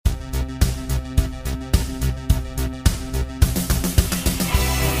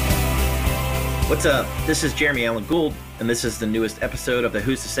What's up? This is Jeremy Allen Gould, and this is the newest episode of the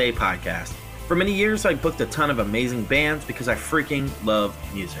Who's to Say podcast. For many years, I booked a ton of amazing bands because I freaking love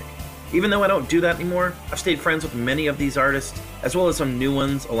music. Even though I don't do that anymore, I've stayed friends with many of these artists, as well as some new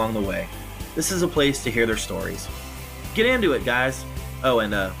ones along the way. This is a place to hear their stories. Get into it, guys. Oh,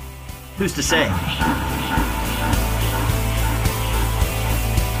 and who's to say?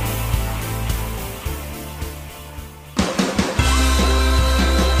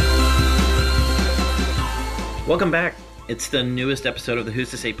 Welcome back. It's the newest episode of the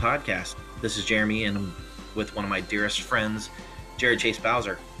Who's to Say podcast. This is Jeremy, and I'm with one of my dearest friends, Jared Chase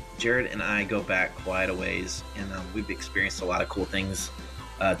Bowser. Jared and I go back quite a ways, and we've experienced a lot of cool things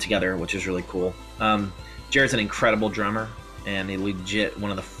together, which is really cool. Jared's an incredible drummer, and a legit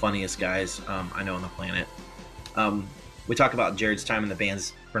one of the funniest guys I know on the planet. We talk about Jared's time in the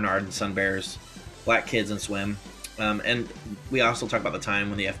bands Bernard and Sunbears, Black Kids and Swim, and we also talk about the time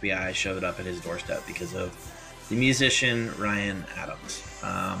when the FBI showed up at his doorstep because of the musician Ryan Adams.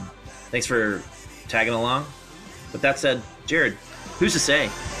 Thanks for tagging along. With that said, Jared, who's to say?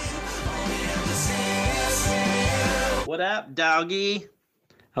 What up, doggy?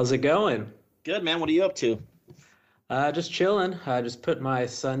 How's it going? Good, man. What are you up to? Just chilling. I just put my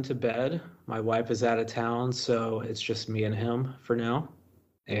son to bed. My wife is out of town, so it's just me and him for now.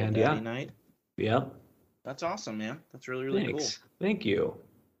 And Daddy night. Yep. That's awesome, man. That's really Thanks. cool. Thank you.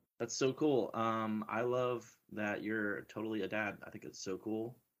 That's so cool. I love that you're totally a dad. I think it's so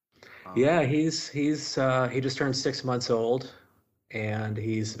cool. Yeah, he just turned 6 months old, and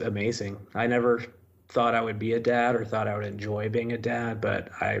he's amazing. I never thought I would be a dad or thought I would enjoy being a dad, but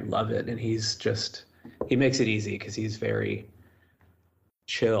I love it. And he makes it easy because he's very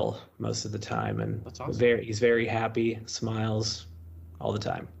chill most of the time, and That's awesome. he's very happy, smiles all the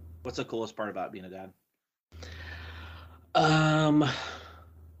time. What's the coolest part about being a dad?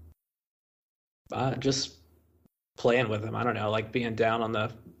 Just playing with him. I don't know, like being down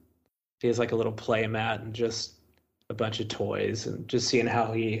he has like a little play mat and just a bunch of toys, and just seeing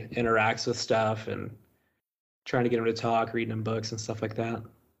how he interacts with stuff and trying to get him to talk, reading him books and stuff like that.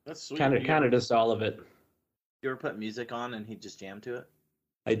 That's sweet. Kind of just all of it. You ever put music on and he'd just jam to it?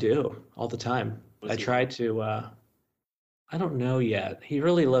 I do all the time. What I does he try to, I don't know yet. He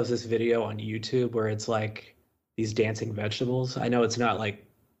really loves this video on YouTube where it's like these dancing vegetables. I know it's not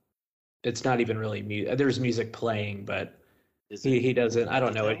even really music. There's music playing, but he doesn't. I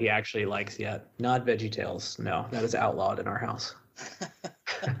don't know what he actually likes yet. Not VeggieTales. No, that is outlawed in our house.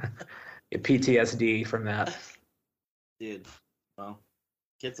 Get PTSD from that. Dude, well,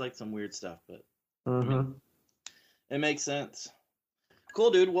 kids like some weird stuff, but Mm-hmm. it makes sense.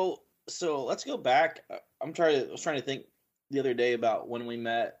 Cool, dude. Well, so let's go back. I was trying to think the other day about when we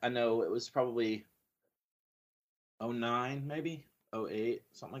met. I know it was probably 09, maybe 08,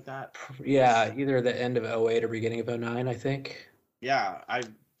 something like that. Yeah, either the end of 08 or beginning of 09, I think. Yeah,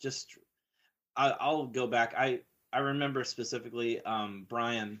 I'll go back. I remember specifically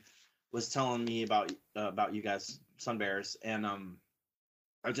Brian was telling me about you guys, Sunbears, and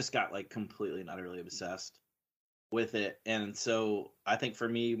I just got like completely and utterly obsessed with it. And so I think for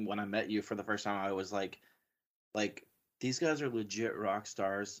me, when I met you for the first time, I was like these guys are legit rock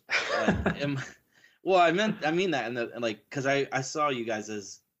stars. Well, I mean that, and like, because I saw you guys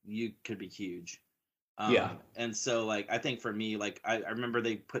as you could be huge. Yeah. And so like I think for me, like I remember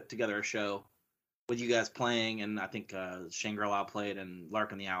they put together a show with you guys playing, and I think Shangri-La played and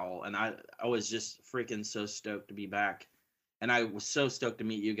Lark and the Owl, and I was just freaking so stoked to be back, and I was so stoked to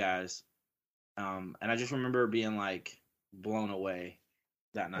meet you guys, and I just remember being like blown away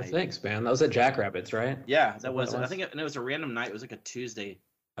that night. Well, thanks, man. That was at Jackrabbits, right? Yeah, that was. I think it was a random night. It was like a Tuesday.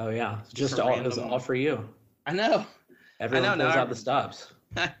 Oh yeah, Just it was all for you. I know. Everyone pulls out the stops.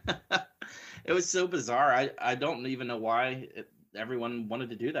 It was so bizarre. I don't even know why everyone wanted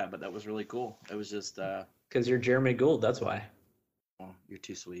to do that, but that was really cool. It was just because you're Jeremy Gould, that's why. Well, you're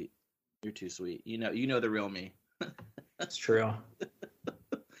too sweet. You're too sweet. You know the real me. That's true.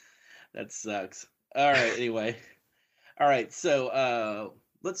 That sucks. All right. Anyway. All right. So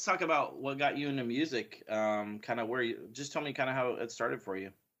let's talk about what got you into music. Kind of just tell me kind of how it started for you.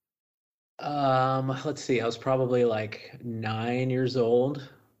 Let's see. I was probably like 9 years old,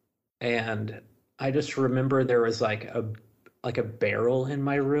 and I just remember there was like a barrel in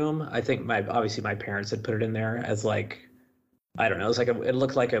my room. I think obviously my parents had put it in there as like, I don't know. It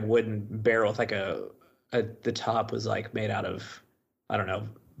looked like a wooden barrel with like the top was like made out of, I don't know,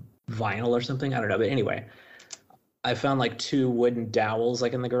 vinyl or something. I don't know. But anyway, I found like 2 wooden dowels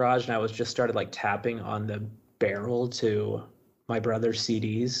like in the garage, and I was just started like tapping on the barrel to my brother's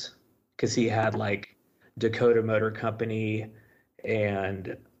CDs, because he had like Dakota Motor Company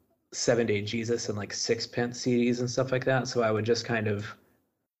and 7 Day Jesus and like sixpence CDs and stuff like that. So I would just kind of,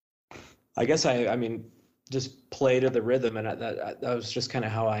 I guess I mean, just play to the rhythm, and that was just kind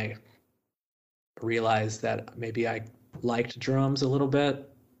of how I realized that maybe I liked drums a little bit.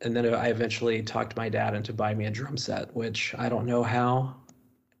 And then I eventually talked my dad into buying me a drum set, which I don't know how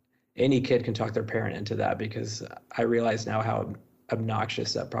any kid can talk their parent into that, because I realize now how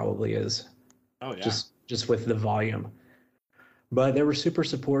obnoxious that probably is, Oh yeah. just with the volume. But they were super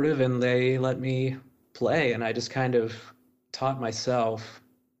supportive and they let me play, and I just kind of taught myself.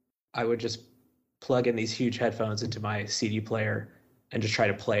 I would just plug in these huge headphones into my CD player and just try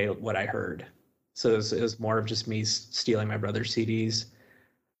to play what I heard. So it was more of just me stealing my brother's CDs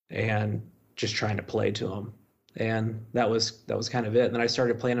and just trying to play to them. And that was kind of it. And then I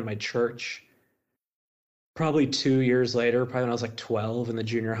started playing in my church probably 2 years later, probably when I was like 12 in the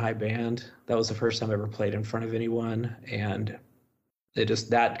junior high band. That was the first time I ever played in front of anyone. And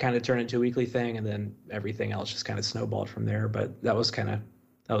that kind of turned into a weekly thing. And then everything else just kind of snowballed from there. But that was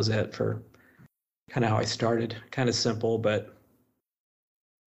it for kind of how I started. Kind of simple, but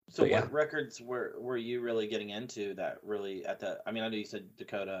yeah. What records were you really getting into that really at the? I mean, I know you said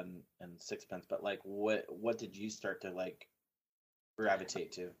Dakota and Sixpence, but like, what did you start to like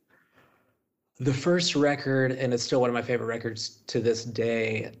gravitate to? The first record, and it's still one of my favorite records to this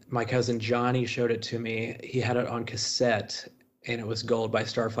day, my cousin Johnny showed it to me. He had it on cassette, and it was Gold by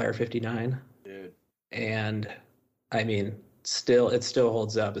Starflyer 59. Dude. And I mean, it still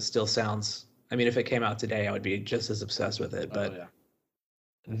holds up. It still sounds, I mean, if it came out today, I would be just as obsessed with it. But yeah.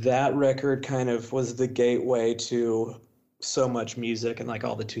 That record kind of was the gateway to so much music and like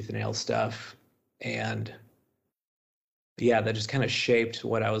all the Tooth and Nail stuff. And yeah, that just kind of shaped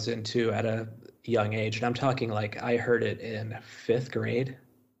what I was into at a young age. And I'm talking like I heard it in fifth grade.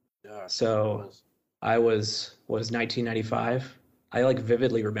 Yeah. So I was 1995. I like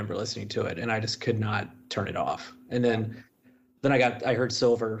vividly remember listening to it, and I just could not turn it off. And then I heard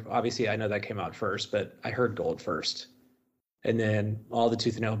Silver. Obviously, I know that came out first, but I heard Gold first. And then all the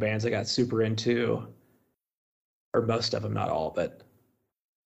Tooth and Nail bands I got super into, or most of them, not all, but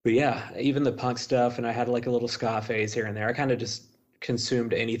yeah, even the punk stuff. And I had like a little ska phase here and there. I kind of just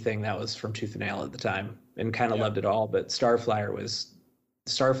consumed anything that was from Tooth and Nail at the time and kind of loved it all. But Starflyer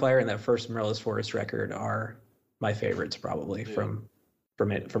and that first Marilla's Forest record are my favorites probably. Dude, from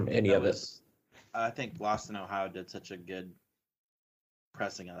any of it. I think Lost in Ohio did such a good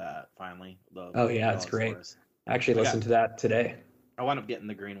pressing of that finally. It's great. Forest. I actually listened to that today. I wound up getting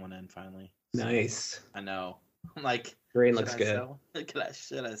the green one in finally. So nice. I know. I'm like, green looks good.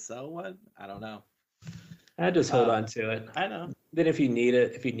 Should I sell one? I don't know. I just hold on to it. I know. Then if you need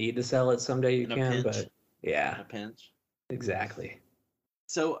to sell it someday, you can. But yeah, in a pinch. Exactly.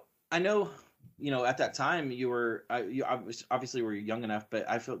 So I know, at that time you obviously were young enough, but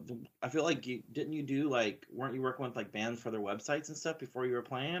I feel like weren't you working with like bands for their websites and stuff before you were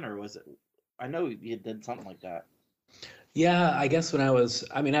playing, or was it? I know you did something like that. Yeah, I guess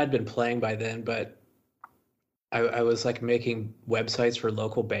I'd been playing by then, but I was like making websites for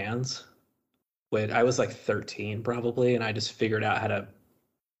local bands when I was like 13 probably, and I just figured out how to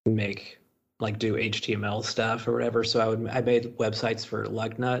do HTML stuff or whatever. So I made websites for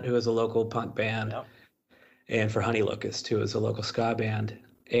Lugnut, who is a local punk band, and for Honey Locust, who is a local ska band.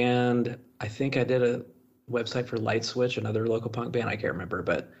 And I think I did a website for Light Switch, another local punk band. I can't remember,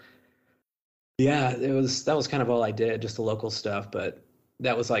 but yeah, that was kind of all I did, just the local stuff. But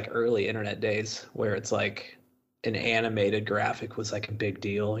that was like early internet days where it's like an animated graphic was like a big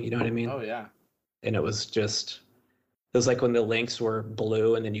deal. You know what I mean? Oh yeah. And it was like when the links were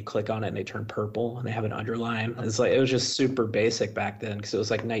blue and then you click on it and they turn purple and they have an underline. It was just super basic back then because it was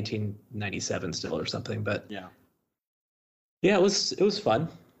like 1997 still or something. But yeah, it was fun.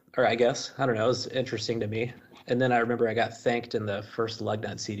 Or I guess, I don't know, it was interesting to me. And then I remember I got thanked in the first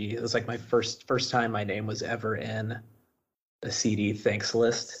Lugnut CD. It was like my first time my name was ever in a CD thanks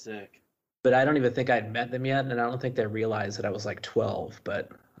list. Sick. But I don't even think I'd met them yet, and I don't think they realized that I was like 12,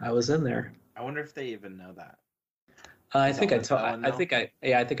 but I was in there. I wonder if they even know that. I think I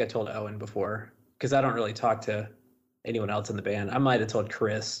told Owen before, because I don't really talk to anyone else in the band. I might have told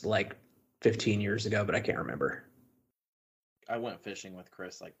Chris like 15 years ago, but I can't remember. I went fishing with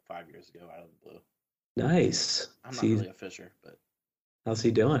Chris like 5 years ago out of the blue. Nice. I'm not really a fisher, but how's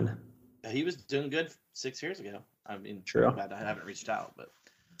he doing? He was doing good 6 years ago. I mean, true. I haven't reached out, but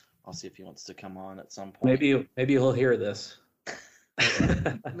I'll see if he wants to come on at some point. Maybe he'll hear this.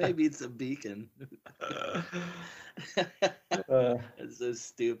 Maybe it's a beacon. It's so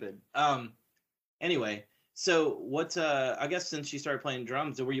stupid. Anyway, so what? I guess since you started playing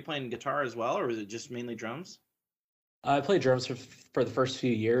drums, were you playing guitar as well, or was it just mainly drums? I played drums for the first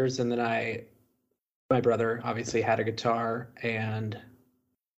few years, and then my brother obviously had a guitar, and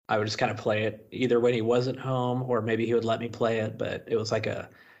I would just kind of play it either when he wasn't home or maybe he would let me play it. But it was like a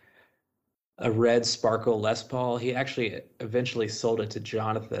red Sparkle Les Paul. He actually eventually sold it to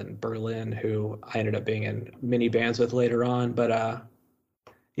Jonathan Berlin, who I ended up being in many bands with later on. But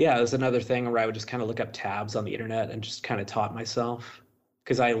yeah, it was another thing where I would just kind of look up tabs on the internet and just kind of taught myself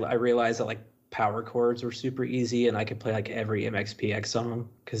because I realized that like power chords were super easy and I could play like every MXPX song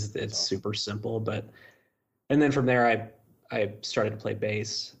because it's super simple. But and then from there I started to play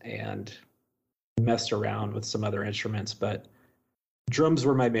bass and messed around with some other instruments, but drums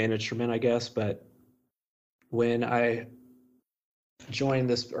were my main instrument, I guess. But when I joined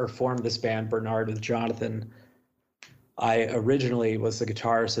this or formed this band, Bernard with Jonathan, I originally was the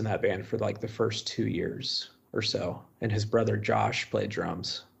guitarist in that band for like the first 2 years or so, and his brother Josh played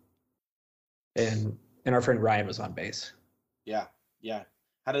drums, and our friend Ryan was on bass. Yeah, yeah.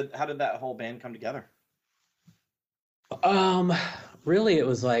 How did that whole band come together? Um, Really, it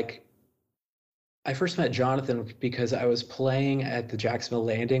was like I first met Jonathan because I was playing at the Jacksonville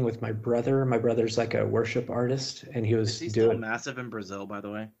Landing with my brother. My brother's like a worship artist, and he Is was he still doing, massive in Brazil, by the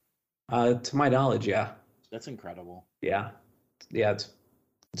way? to my knowledge, yeah, That's incredible. yeah, yeah,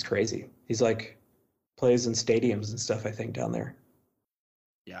 it's crazy. He's like plays in stadiums and stuff, I think, down there.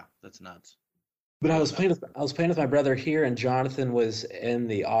 Yeah, that's nuts. But That's nuts. I was playing with my brother here, and Jonathan was in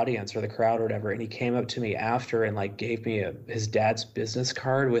the audience or the crowd or whatever, and he came up to me after and like gave me his dad's business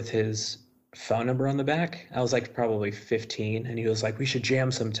card with his phone number on the back. I was like probably 15, and he was like, "We should jam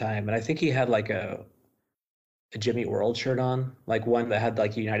sometime." And I think he had like a Jimmy World shirt on, like one that had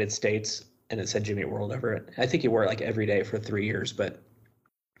like United States and it said Jimmy World over it. I think he wore it like every day for 3 years, but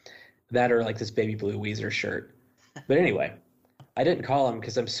that or like this baby blue Weezer shirt. But anyway, I didn't call him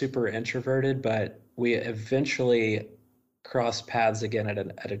because I'm super introverted, but we eventually crossed paths again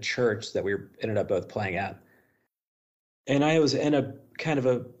at a church that we ended up both playing at. And I was in a kind of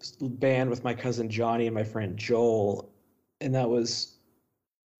a band with my cousin Johnny and my friend Joel, and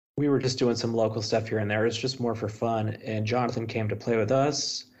we were just doing some local stuff here and there. It was just more for fun. And Jonathan came to play with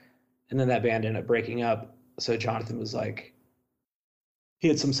us, and then that band ended up breaking up. So Jonathan was like, he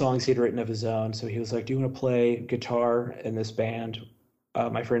had some songs he'd written of his own. So he was like, "Do you want to play guitar in this band?"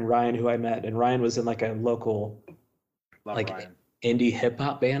 My friend Ryan, who I met, and Ryan was in like a local Love like Ryan. indie hip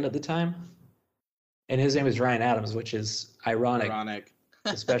hop band at the time, and his name was Ryan Adams, which is ironic, Ironic.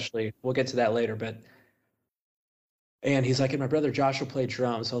 especially we'll get to that later. But and he's like, "And my brother Josh will play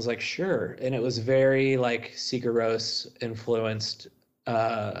drums." So I was like, "Sure," and it was very like Sigur Rós influenced,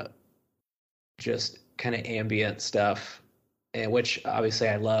 just kind of ambient stuff, and which obviously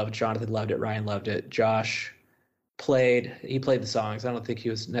I loved. Jonathan loved it. Ryan loved it. Josh he played the songs. I don't think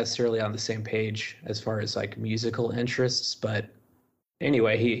he was necessarily on the same page as far as like musical interests, but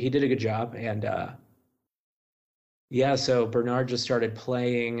anyway, he did a good job. And yeah, so Bernard just started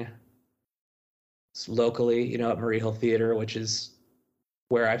playing locally, at Murray Hill Theater, which is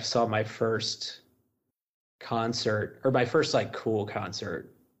where I saw my first concert, or my first like cool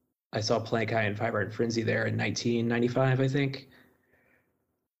concert. I saw Plank High and Five Art Frenzy there in 1995, I think.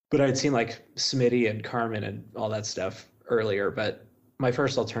 But I'd seen like Smitty and Carmen and all that stuff earlier. But my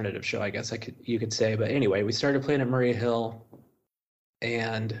first alternative show, I guess you could say. But anyway, we started playing at Murray Hill,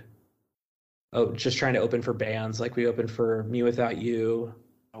 and just trying to open for bands. Like we opened for Me Without You,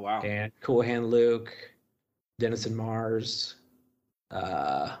 Oh wow. and Cool Hand Luke, Dennis and Mars. All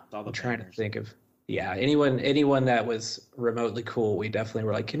the I'm trying to bangers. think of anyone that was remotely cool. We definitely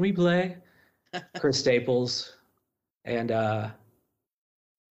were like, "Can we play?" Chris Staples, and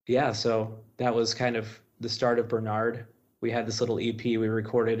yeah, so that was kind of the start of Bernard. We had this little EP we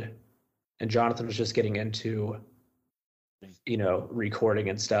recorded, and Jonathan was just getting into, recording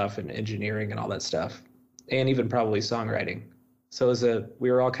and stuff and engineering and all that stuff, and even probably songwriting. So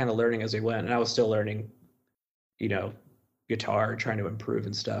we were all kind of learning as we went, and I was still learning, you know, guitar, trying to improve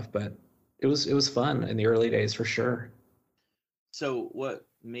and stuff. But it was fun in the early days for sure. So, what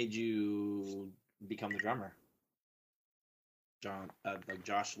made you become the drummer? Like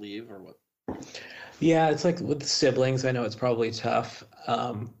Josh leave or what? Yeah, it's like with siblings, I know it's probably tough.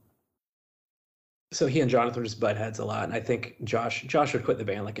 So he and Jonathan just butt heads a lot, and I think Josh would quit the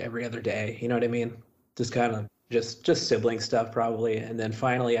band like every other day. You know what I mean? Just kind of just sibling stuff probably. And then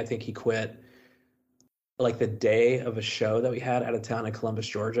finally, I think he quit like the day of a show that we had out of town in Columbus,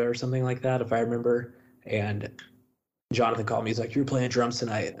 Georgia, or something like that, if I remember. And Jonathan called me. He's like, "You're playing drums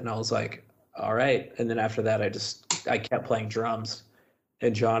tonight," and I was like, "All right." And then after that, I kept playing drums.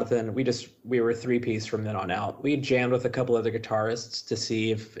 And Jonathan, we were three-piece from then on out. We jammed with a couple other guitarists to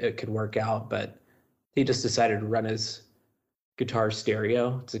see if it could work out, but he just decided to run his guitar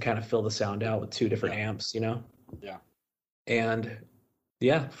stereo to kind of fill the sound out with two different Yeah. amps, you know? Yeah. And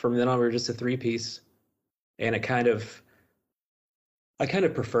yeah, from then on we were just a three piece. And I kind of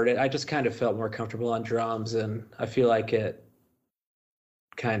preferred it. I just kind of felt more comfortable on drums, and I feel like it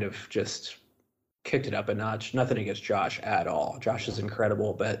kind of just kicked it up a notch. Nothing against Josh at all. Josh is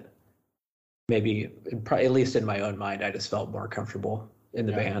incredible, but maybe, at least in my own mind, I just felt more comfortable in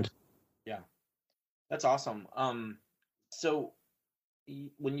the band. Yeah. That's awesome. So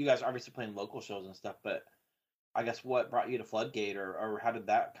when you guys are obviously playing local shows and stuff, but I guess what brought you to Floodgate, or how did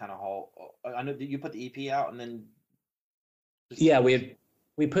that kind of haul? I know that you put the EP out and then. Yeah, we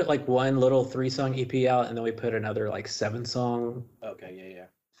put like one little 3-song EP out, and then we put another like 7-song. Okay, yeah.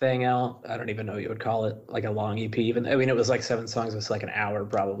 Thing out. I don't even know what you would call it, like a long EP. Even I mean, it was like 7 songs. It was like an hour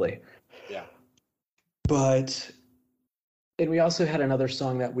probably. Yeah. And we also had another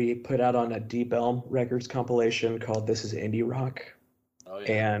song that we put out on a Deep Elm Records compilation called "This Is Indie Rock." Oh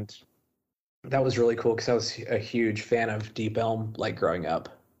yeah. And that was really cool because I was a huge fan of Deep Elm, like growing up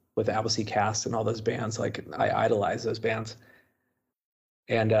with Appleseed Cast and all those bands. Like I idolized those bands.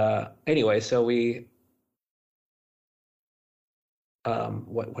 And anyway, so we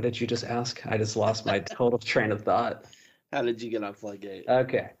what did you just ask? I just lost my total train of thought. How did you get on Floodgate?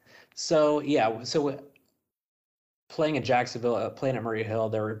 Okay. So yeah, playing in Jacksonville, playing at Murray Hill,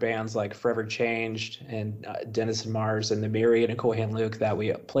 there were bands like Forever Changed and Dennis and Mars and the Myriad and Cool Hand Luke that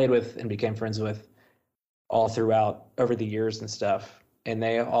we played with and became friends with all throughout over the years and stuff. And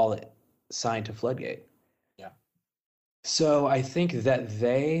they all signed to Floodgate. Yeah. So I think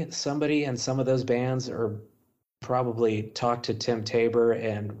that somebody in some of those bands are probably talked to Tim Tabor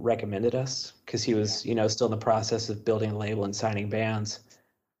and recommended us because he was, still in the process of building a label and signing bands.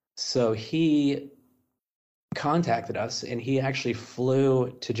 So he contacted us, and he actually flew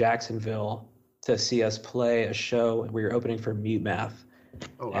to Jacksonville to see us play a show. We were opening for Mute Math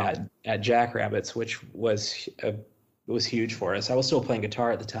at Jackrabbits, which was huge for us. I was still playing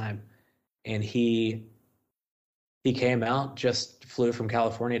guitar at the time, and he came out, just flew from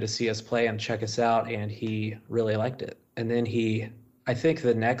California to see us play and check us out, and he really liked it. And then I think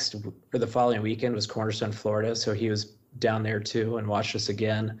the following weekend was Cornerstone, Florida, so he was down there too and watched us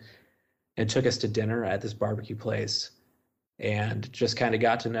again and took us to dinner at this barbecue place and just kind of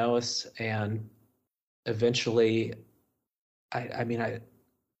got to know us. And eventually, I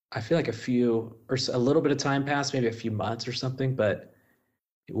feel like a little bit of time passed, maybe a few months or something, but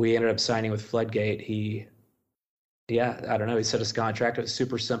we ended up signing with Floodgate. I don't know. He set us contract. It was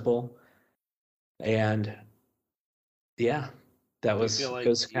super simple. And yeah, it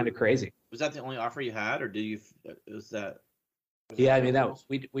was kind of crazy. Was that the only offer you had, or was that? Yeah, I mean,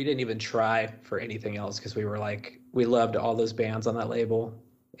 we didn't even try for anything else because we loved all those bands on that label,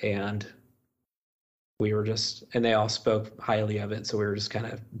 and and they all spoke highly of it. So we were just kind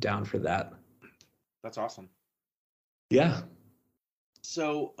of down for that. That's awesome. Yeah.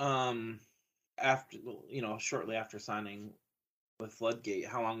 So, shortly after signing with Floodgate,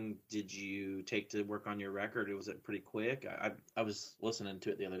 how long did you take to work on your record? Was it pretty quick? I was listening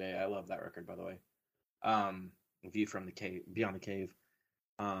to it the other day. I love that record, by the way. View from the Cave, Beyond the Cave.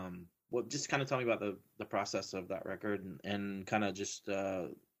 Just kind of tell me about the process of that record and kind of just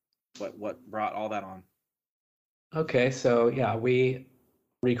what brought all that on. Okay, so yeah, we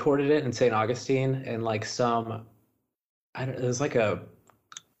recorded it in St. Augustine in like it was like a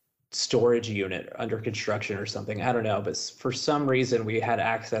storage unit under construction or something. I don't know, but for some reason we had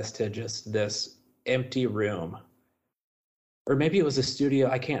access to just this empty room. Or maybe it was a studio.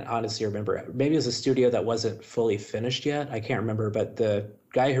 I can't honestly remember. Maybe it was a studio that wasn't fully finished yet. I can't remember, but the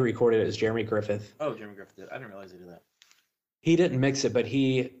guy who recorded it is Jeremy Griffith. Oh, Jeremy Griffith did. I didn't realize he did that. He didn't mix it, but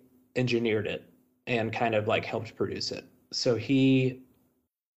he engineered it and kind of like helped produce it. So he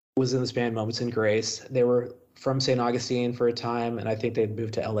was in this band Moments in Grace. They were from St. Augustine for a time, and I think they'd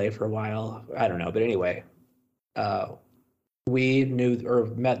moved to LA for a while. I don't know, but anyway, we knew or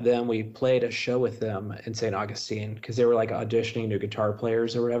met them. We played a show with them in St. Augustine because they were like auditioning new guitar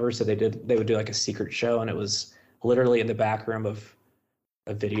players or whatever. So they would do like a secret show, and it was literally in the back room of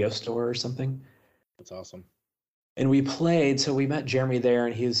a video store or something. That's awesome. And we played, so we met Jeremy there,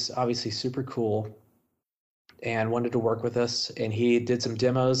 and he's obviously super cool and wanted to work with us. And he did some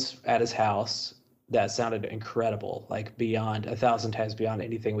demos at his house that sounded incredible, like beyond 1,000 times beyond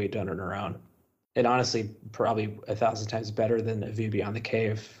anything we'd done on our own. And honestly, probably 1,000 times better than A View Beyond the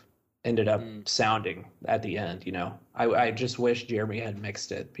Cave ended up sounding at the end, I just wish Jeremy had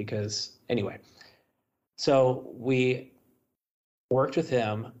mixed it because anyway. So we worked with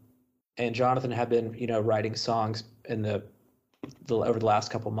him, and Jonathan had been, writing songs over the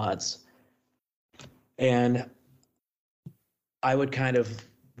last couple months. And I would kind of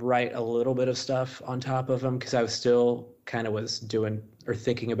write a little bit of stuff on top of them because I was still kind of was doing or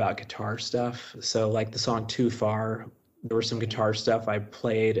thinking about guitar stuff. So like the song Too Far, there was some guitar stuff I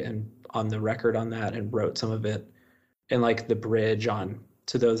played and on the record on that and wrote some of it. And like the bridge on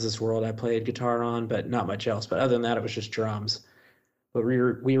To Those This World I played guitar on, but not much else. But other than that, it was just drums. But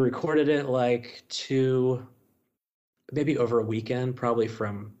we recorded it like maybe over a weekend, probably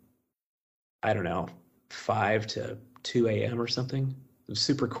from, I don't know, 5 to 2 a.m. or something. It was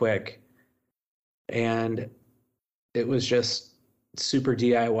super quick. And it was just super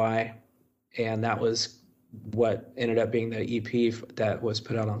DIY. And that was what ended up being the EP that was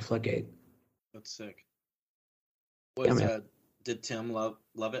put out on Floodgate. That's sick. Did Tim love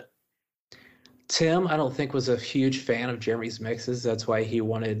it? Tim, I don't think was a huge fan of Jeremy's mixes. That's why he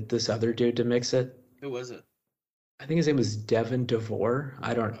wanted this other dude to mix it. Who was it? I think his name was Devin DeVore.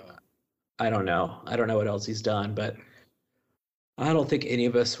 I don't know. I don't know what else he's done, but I don't think any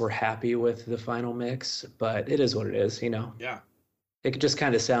of us were happy with the final mix, but it is what it is, you know? Yeah. It just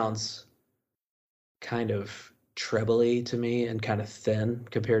kind of sounds kind of trebly to me and kind of thin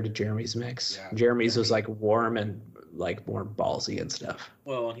compared to Jeremy's mix. Yeah, Jeremy's was like warm and like more ballsy and stuff.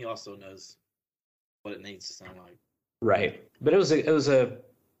 Well, and he also knows what it needs to sound like. Right. But it was a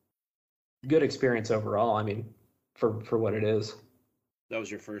good experience overall. I mean, for what it is. That was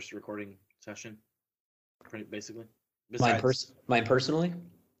your first recording session, basically. Mine personally.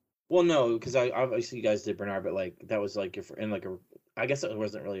 Well, no, because I obviously you guys did Bernard, but like that was like I guess it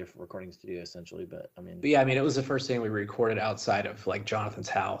wasn't really a recording studio essentially, but I mean. But yeah, I mean it was the first thing we recorded outside of like Jonathan's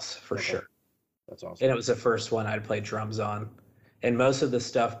house for sure. That's awesome. And it was the first one I'd played drums on. And most of the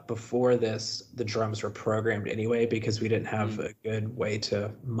stuff before this, the drums were programmed anyway because we didn't have a good way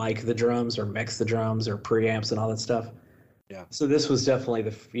to mic the drums or mix the drums or preamps and all that stuff. Yeah. So this was definitely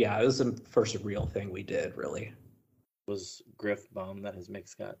it was the first real thing we did, really. Was Griff bummed that his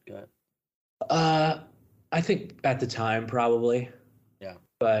mix got? I think at the time probably. Yeah.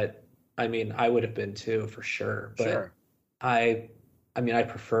 But I mean, I would have been too for sure. But sure. I mean, I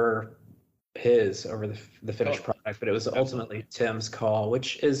prefer his over the finished product, but it was ultimately Tim's call,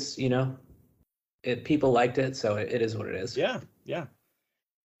 which is, you know, people liked it, so it is what it is. Yeah.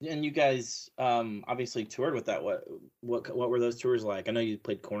 And you guys obviously toured with that. What were those tours like? I know you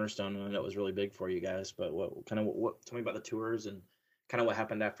played Cornerstone, and that was really big for you guys. But what tell me about the tours and kind of what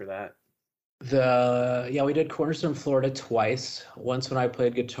happened after that? We did Cornerstone, Florida twice. Once when I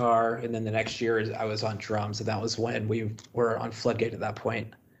played guitar, and then the next year I was on drums, and that was when we were on Floodgate at that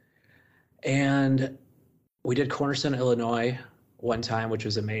point. And we did Cornerstone, Illinois one time, which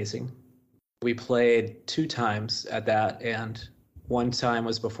was amazing. We played 2 times at that, and one time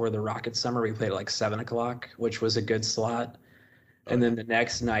was before the Rocket Summer. We played at like 7 o'clock, which was a good slot. And then the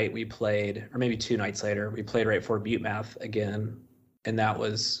next night we played, or maybe 2 nights later, we played right before Butte Math again. And that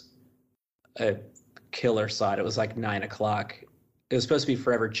was a killer slot. It was like 9 o'clock. It was supposed to be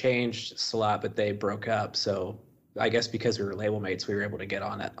Forever Changed slot, but they broke up. So I guess because we were label mates, we were able to get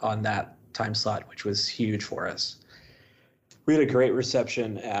on that time slot, which was huge for us. We had a great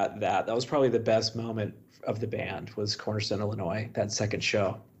reception at that. That was probably the best moment of the band was Cornerstone, Illinois, that second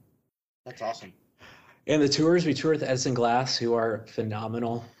show. That's awesome. And the tours, we toured with Edison Glass, who are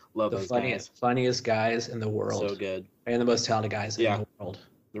phenomenal. Love those funniest guys in the world. So good. And the most talented guys in the world.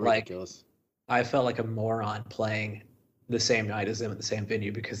 They're ridiculous. I felt like a moron playing the same night as them at the same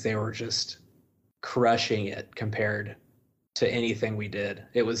venue because they were just crushing it compared to anything we did.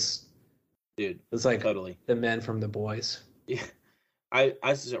 It was like totally the men from The Boys. Yeah. I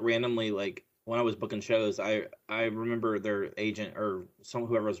just randomly, like, when I was booking shows, I remember their agent or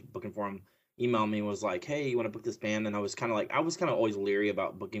whoever was booking for them emailed me and was like, hey, you want to book this band? And I was kind of always leery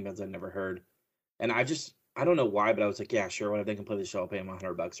about booking bands I'd never heard. And I don't know why, but I was like, yeah, sure, whatever, they can play the show, I'll pay them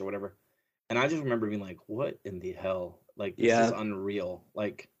 $100 or whatever. And I just remember being like, what in the hell? Like, this is unreal.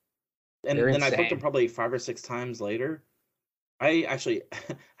 Like, and then I booked them probably 5 or 6 times later. I actually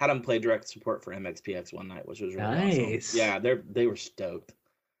had them play direct support for MXPX one night, which was really nice. Awesome. Yeah, they were stoked.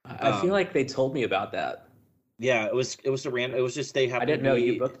 I feel like they told me about that. Yeah, it was a random. It was just they happened. I didn't know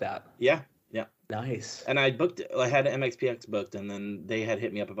you booked that. Yeah. Nice. And I had MXPX booked, and then they had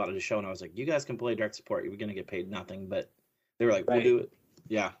hit me up about a show, and I was like, "You guys can play direct support. You're gonna get paid nothing," but they were like, "We'll do it."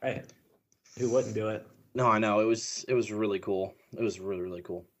 Yeah. Right. Who wouldn't do it? No, I know. It was really cool. It was really, really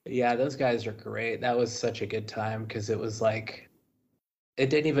cool. Yeah, those guys are great. That was such a good time because it was like, it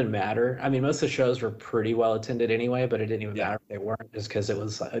didn't even matter. I mean, most of the shows were pretty well attended anyway, but it didn't even matter if they weren't, just because it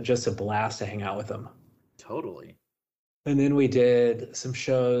was just a blast to hang out with them. Totally. And then we did some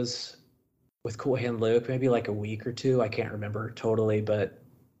shows with Cool Hand Luke, maybe like a week or 2. I can't remember totally, but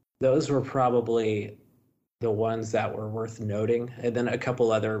those were probably the ones that were worth noting. And then a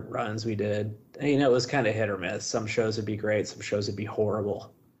couple other runs we did. And, it was kind of hit or miss. Some shows would be great, some shows would be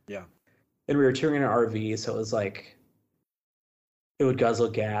horrible. Yeah. And we were touring in an RV, so it was like it would guzzle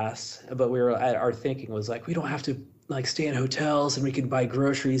gas. But our thinking was like, we don't have to like stay in hotels and we can buy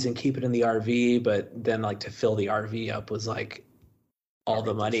groceries and keep it in the RV. But then like to fill the RV up was like all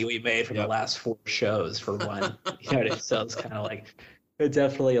the money we made from the last 4 shows for one. So it's kind of like it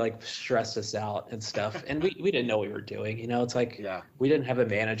definitely like stressed us out and stuff. And we didn't know what we were doing. It's like we didn't have a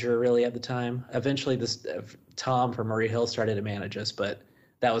manager really at the time. Eventually this Tom from Murray Hill started to manage us, but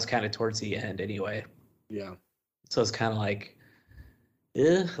that was kind of towards the end anyway. Yeah. So it's kind of like,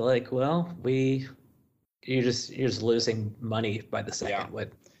 like, well, you're just losing money by the second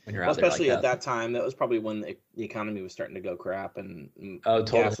when you're out there. Especially like at that time, that was probably when the economy was starting to go crap, and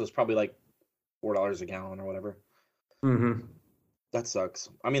totally. gas was probably like $4 a gallon or whatever. Mm-hmm. That sucks.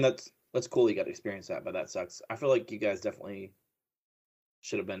 I mean, that's cool you got to experience that, but that sucks. I feel like you guys definitely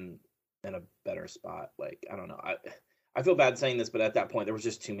should have been in a better spot. Like, I don't know. I feel bad saying this, but at that point there was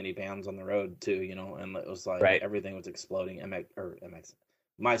just too many bands on the road too, and it was like everything was exploding.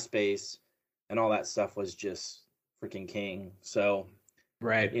 MySpace and all that stuff was just freaking king. So,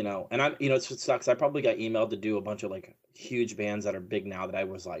 and I, it sucks. I probably got emailed to do a bunch of like huge bands that are big now that I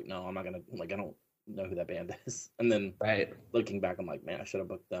was like, no, I'm not gonna, like, I don't know who that band is. And then looking back, I'm like, man, I should have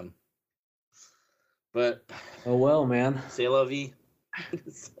booked them. But oh well, man. C'est la vie.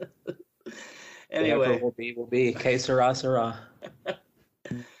 Anyway, will be que sera sera.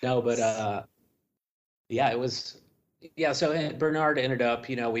 No, but it was so Bernard ended up,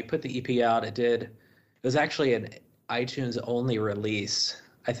 we put the EP out. It was actually an iTunes only release,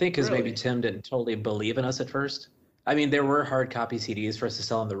 I think, because maybe Tim didn't totally believe in us at first. I mean, there were hard copy CDs for us to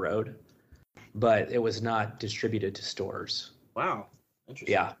sell on the road, but it was not distributed to stores. Wow.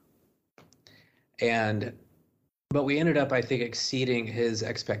 Interesting. Yeah. But we ended up, I think, exceeding his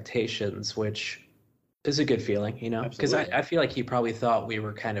expectations, which is a good feeling, because I feel like he probably thought we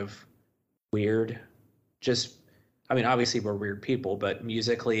were kind of weird. Obviously we're weird people, but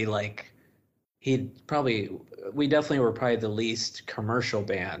musically, like, we definitely were probably the least commercial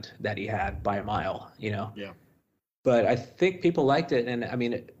band that he had by a mile, Yeah. But I think people liked it, and I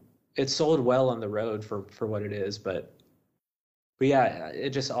mean, it sold well on the road for what it is, but yeah,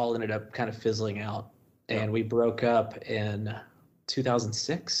 it just all ended up kind of fizzling out. And we broke up in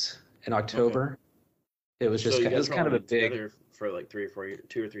 2006 in October. Okay. It was just it was kind of a big for like 3 or 4 years,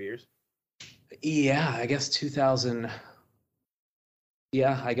 2 or 3 years. Yeah, I guess 2000.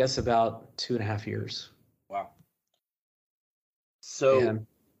 Yeah, I guess about 2.5 years. Wow. So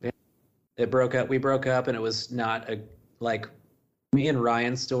it broke up. We broke up, and it was not like me and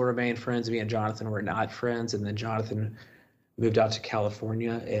Ryan still remained friends. Me and Jonathan were not friends, and then Jonathan moved out to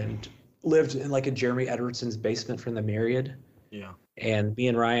California and lived in like a Jeremy Edwardson's basement from the Myriad. Yeah. And me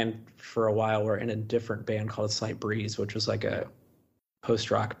and Ryan for a while were in a different band called Slight Breeze, which was like a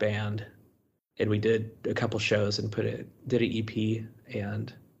post-rock band. And we did a couple shows and did an EP,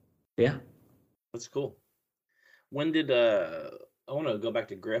 and yeah. That's cool. When did I want to go back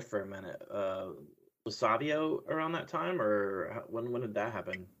to Griff for a minute. Was Savio around that time, or when did that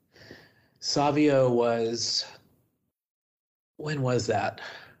happen? Savio when was that?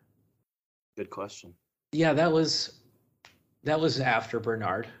 Good question. Yeah, that was after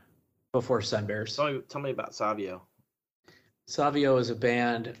Bernard, before Sunbears. Tell me about Savio. Savio is a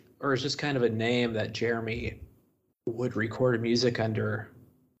band, or it's just kind of a name that Jeremy would record music under,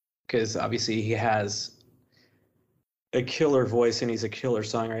 because obviously he has a killer voice and he's a killer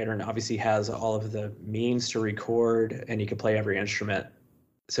songwriter, and obviously has all of the means to record, and he could play every instrument.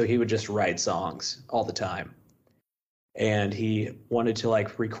 So he would just write songs all the time. And he wanted to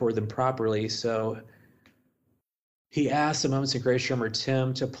like record them properly, so he asked the Moments of Grace drummer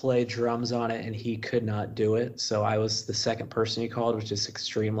Tim to play drums on it, and he could not do it. So I was the second person he called, which is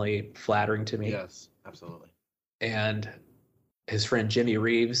extremely flattering to me. Yes, absolutely. And his friend Jimmy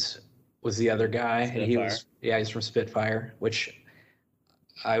Reeves was the other guy, Spitfire. And he's from Spitfire, which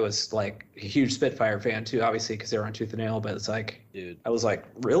I was like a huge Spitfire fan too, obviously, because they were on Tooth and Nail. But it's like, dude, I was like,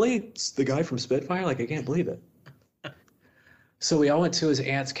 really? It's the guy from Spitfire? Like, I can't believe it. So we all went to his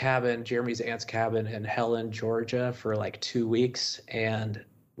aunt's cabin, Jeremy's aunt's cabin in Helen, Georgia, for like 2 weeks and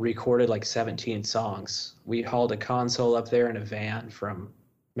recorded like 17 songs. We hauled a console up there in a van from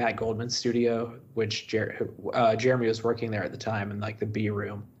Matt Goldman's studio, which Jeremy was working there at the time in like the B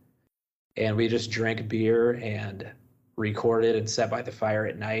room. And we just drank beer and recorded and sat by the fire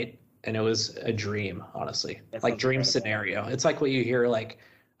at night. And it was a dream, honestly. Like dream incredible scenario. It's like what you hear like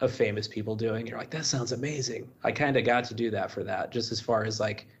of famous people doing. You're like, that sounds amazing. I kind of got to do that for that, just as far as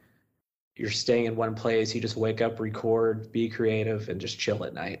like you're staying in one place. You just wake up, record, be creative, and just chill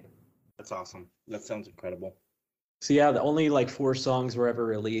at night. That's awesome. That sounds incredible. So yeah, the only like 4 songs were ever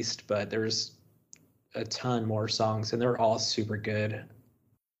released, but there's a ton more songs, and they're all super good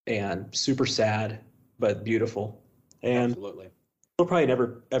and super sad, but beautiful. And Absolutely. they'll probably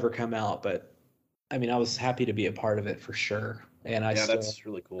never ever come out, but I mean, I was happy to be a part of it for sure. And that's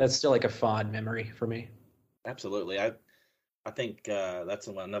really cool. That's still like a fond memory for me. Absolutely. I think that's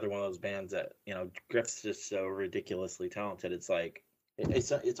another one of those bands that, you know, Griff's just so ridiculously talented. It's like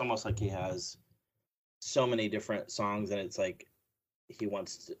it's almost like he has so many different songs, and it's like he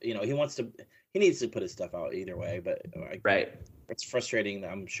needs to put his stuff out either way. But right, it's frustrating,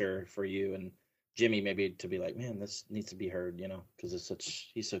 I'm sure, for you and Jimmy maybe to be like, man, this needs to be heard, you know, because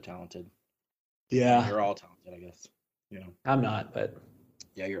he's so talented. Yeah, you're all talented, I guess. You know, I'm not, but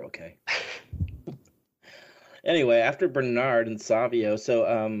yeah, you're okay. Anyway, after Bernard and Savio, so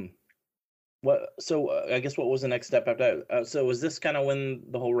I guess what was the next step after that? So was this kind of when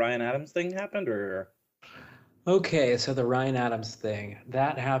the whole Ryan Adams thing happened, or? Okay, so the Ryan Adams thing,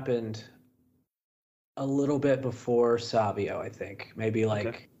 that happened a little bit before Savio, I think. Maybe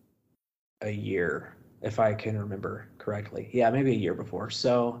like a year, if I can remember correctly. Yeah, maybe a year before.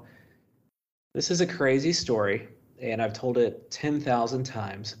 So this is a crazy story, and I've told it 10,000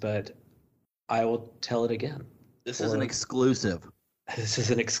 times, but I will tell it again. This is an exclusive. This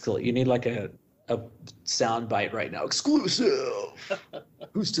is an exclusive. You need like a sound bite right now. Exclusive.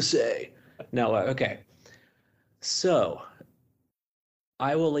 Who's to say? No, okay. So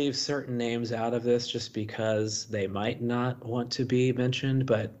I will leave certain names out of this just because they might not want to be mentioned,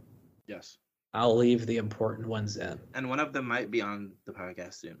 but yes, I'll leave the important ones in. And one of them might be on the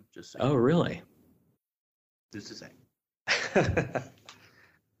podcast soon. Just saying. Oh, really? Just to say.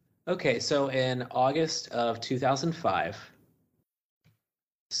 Okay, so in August of 2005,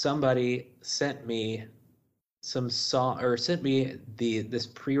 somebody sent me this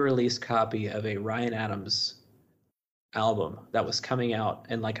pre-release copy of a Ryan Adams album that was coming out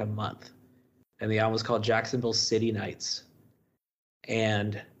in like a month, and the album was called Jacksonville City Nights,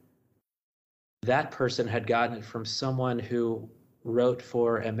 and that person had gotten it from someone who wrote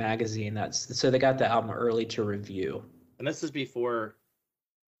for a magazine. So they got the album early to review. And this is before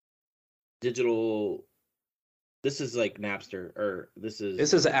digital. This is like Napster, or this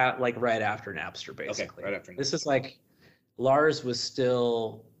is like right after Napster, basically. Okay, right after Napster. This is like Lars was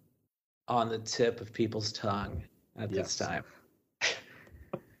still on the tip of people's tongue at this time.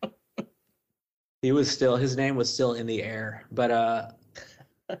 His name was still in the air, but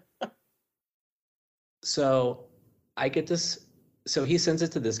so I get this. So he sends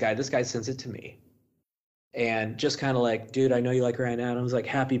it to this guy. This guy sends it to me. And just kind of like, dude, I know you like Ryan Adams. Like,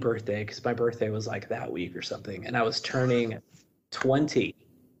 happy birthday, because my birthday was like that week or something. And I was turning 20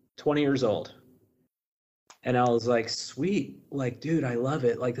 years old. And I was like, sweet. Like, dude, I love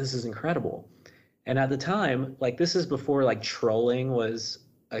it. Like, this is incredible. And at the time, like, this is before like trolling was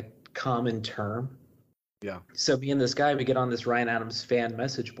a common term. Yeah. So me and this guy, we get on this Ryan Adams fan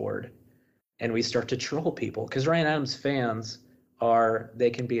message board, and we start to troll people, because Ryan Adams fans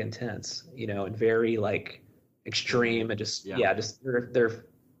they can be intense, you know, and very like extreme, and just they're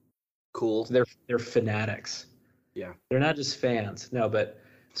cool. They're fanatics. Yeah. They're not just fans. No, but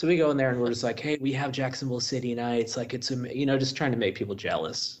so we go in there and we're just like, hey, we have Jacksonville City Nights. Like, it's, you know, just trying to make people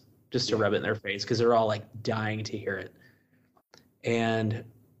jealous, just to rub it in their face, because they're all like dying to hear it. And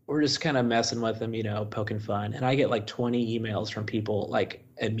we're just kind of messing with them, you know, poking fun. And I get like 20 emails from people like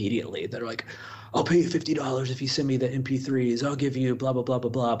immediately that are like, I'll pay you $50 if you send me the MP3s. I'll give you blah, blah, blah, blah,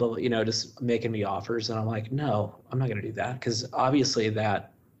 blah, blah, you know, just making me offers. And I'm like, no, I'm not going to do that, because obviously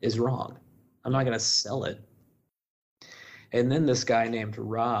that is wrong. I'm not going to sell it. And then this guy named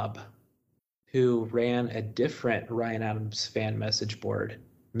Rob, who ran a different Ryan Adams fan message board,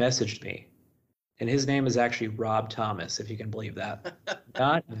 messaged me. And his name is actually Rob Thomas, if you can believe that.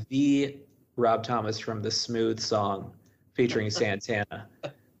 Not the Rob Thomas from the Smooth song featuring Santana,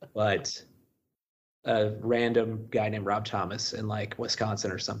 but a random guy named Rob Thomas in like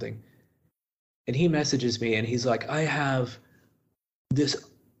Wisconsin or something. And he messages me and he's like, I have this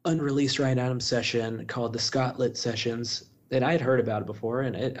unreleased Ryan Adams session called the Scotlit Sessions. And I had heard about it before,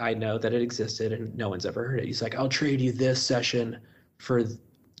 and I know that it existed, and no one's ever heard it. He's like, I'll trade you this session for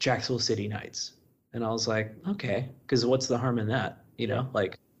Jacksonville City Nights. And I was like, okay, because what's the harm in that? You know,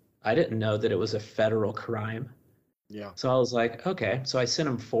 like, I didn't know that it was a federal crime. Yeah. So I was like, okay. So I sent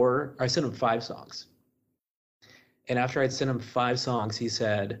him 5 songs. And after I'd sent him 5 songs, he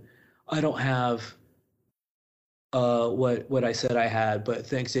said, I don't have what I said I had, but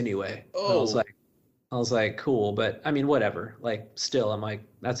thanks anyway. Oh. I was like, I was like, cool, but I mean, whatever. Like, still, I'm like,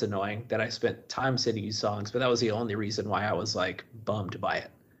 that's annoying that I spent time singing these songs, but that was the only reason why I was like bummed by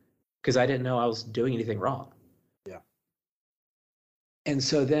it because I didn't know I was doing anything wrong. Yeah. And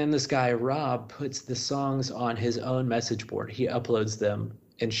so then this guy, Rob, puts the songs on his own message board. He uploads them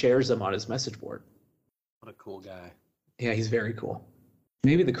and shares them on his message board. What a cool guy. Yeah, he's very cool.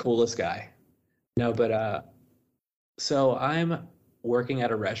 Maybe the coolest guy. No, but so I'm working at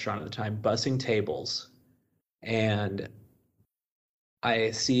a restaurant at the time, bussing tables, and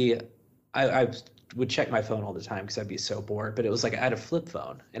I see I would check my phone all the time because I'd be so bored, but it was like I had a flip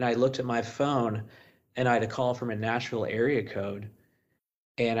phone, and I looked at my phone and I had a call from a Nashville area code,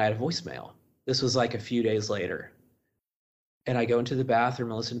 and I had a voicemail. This was like a few days later. And I go into the bathroom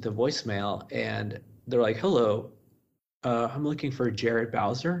and listen to the voicemail, and they're like, hello, I'm looking for Jared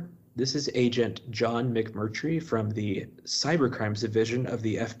Bowser. This is Agent John McMurtry from the Cybercrimes Division of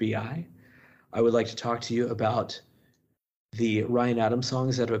the FBI. I would like to talk to you about the Ryan Adams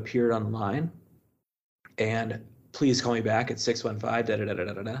songs that have appeared online. And please call me back at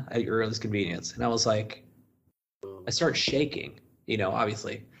 615 at your earliest convenience. And I was like, I start shaking,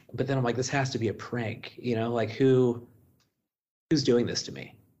 obviously. But then I'm like, this has to be a prank, like who's doing this to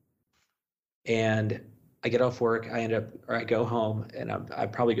me? And I get off work, I go home, and I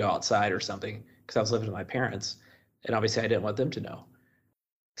probably go outside or something because I was living with my parents. And obviously I didn't want them to know.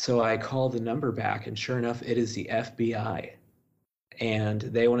 So I call the number back, and sure enough, it is the FBI. And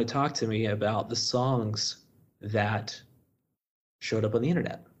they want to talk to me about the songs that showed up on the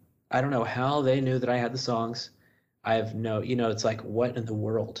internet. I don't know how they knew that I had the songs. I have no, it's like, what in the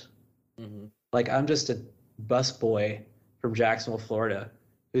world? Mm-hmm. Like, I'm just a bus boy from Jacksonville, Florida,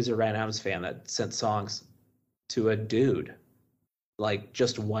 who's a Ryan Adams fan that sent songs to a dude, like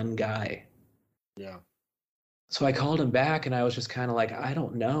just one guy. Yeah. So I called him back, and I was just kind of like, I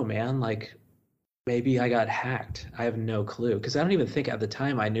don't know, man. Like, maybe I got hacked. I have no clue. Because I don't even think at the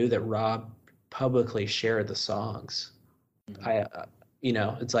time I knew that Rob publicly shared the songs.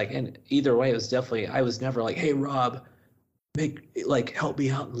 Mm-hmm. It's like, and either way, it was definitely, I was never like, hey, Rob, help me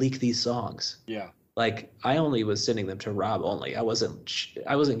out and leak these songs. Yeah. Like, I only was sending them to Rob only. I wasn't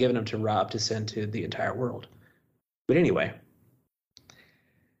giving them to Rob to send to the entire world. But anyway,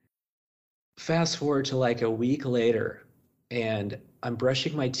 fast forward to like a week later, and I'm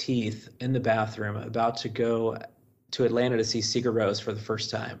brushing my teeth in the bathroom, about to go to Atlanta to see Sigur Rós for the first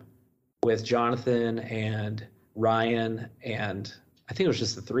time with Jonathan and Ryan, and I think it was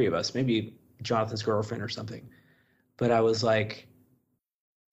just the three of us, maybe Jonathan's girlfriend or something. But I was like,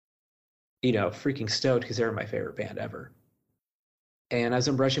 freaking stoked because they were my favorite band ever. And as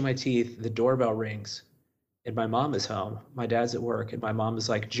I'm brushing my teeth, the doorbell rings, and my mom is home. My dad's at work, and my mom is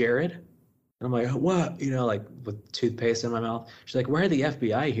like, Jared? And I'm like, what? Like with toothpaste in my mouth. She's like, why are the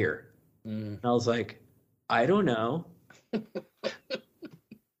FBI here? And I was like, I don't know.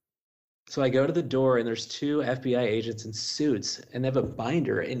 So I go to the door, and there's two FBI agents in suits, and they have a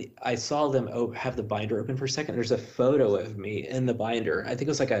binder. And I saw them have the binder open for a second. There's a photo of me in the binder. I think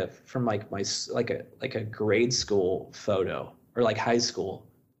it was from my a grade school photo, or like high school,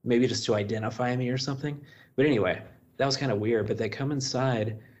 maybe just to identify me or something. But anyway, that was kind of weird. But they come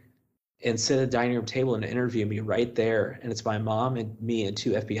inside and sit at a dining room table and interview me right there. And it's my mom and me and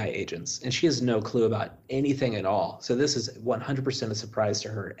two FBI agents. And she has no clue about anything at all. So this is 100% a surprise to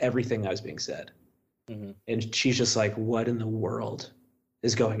her, everything that was being said. Mm-hmm. And she's just like, what in the world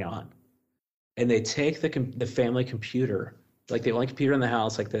is going on? And they take the family computer, like the only computer in the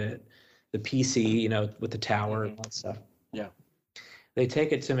house, like the PC, with the tower and all that stuff. Yeah. They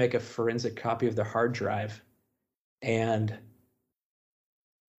take it to make a forensic copy of the hard drive. And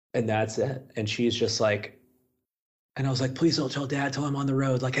that's it. And she's just like, and I was like, please don't tell Dad till I'm on the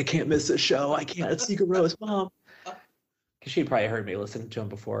road. Like, I can't miss this show. I can't. It's Sigur Rós, Mom. Because she'd probably heard me listen to him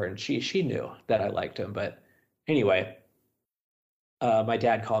before, and she knew that I liked him. But anyway, my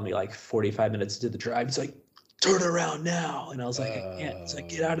dad called me like 45 minutes into the drive. He's like, turn around now. And I was like, I can't. It's like,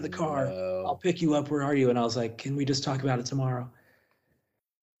 get out of the car. No. I'll pick you up. Where are you? And I was like, can we just talk about it tomorrow?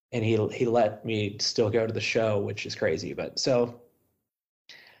 And he let me still go to the show, which is crazy. But so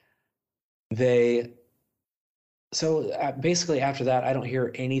basically after that, I don't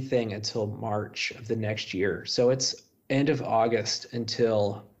hear anything until March of the next year. So it's end of August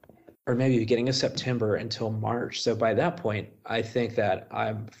or maybe beginning of September until March. So by that point, I think that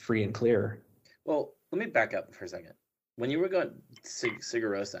I'm free and clear. Well, let me back up for a second. When you were going to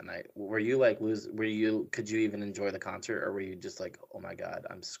Sigur Rós that night, were you like, could you even enjoy the concert, or were you just like, oh my God,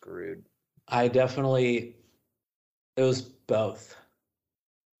 I'm screwed? It was both.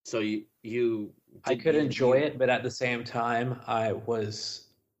 So I could enjoy it, but at the same time, I was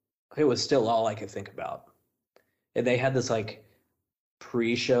it was still all I could think about. And they had this like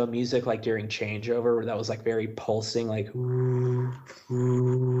pre-show music like during changeover that was like very pulsing, like ooh,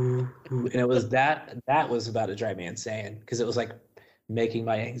 ooh, ooh. And it was that was about to drive me insane because it was like making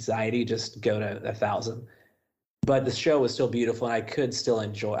my anxiety just go to 1,000. But the show was still beautiful and I could still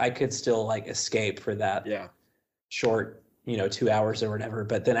like escape for that short, 2 hours or whatever.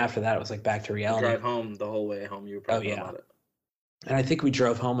 But then after that it was like back to reality. Drive home the whole way home, you were probably about it. And I think we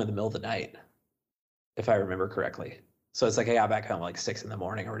drove home in the middle of the night, if I remember correctly. So it's like I got back home like 6 a.m.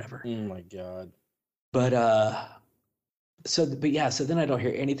 or whatever. Oh my God. But so then I don't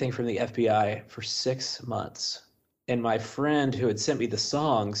hear anything from the FBI for 6 months. And my friend who had sent me the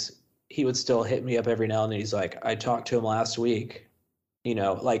songs, he would still hit me up every now and then. He's like, I talked to him last week.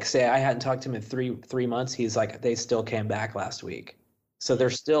 Like say I hadn't talked to him in three months. He's like, they still came back last week. So they're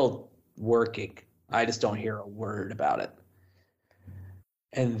still working. I just don't hear a word about it.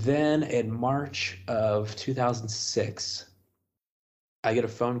 And then in March of 2006, I get a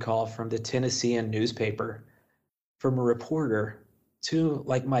phone call from the Tennessean newspaper from a reporter to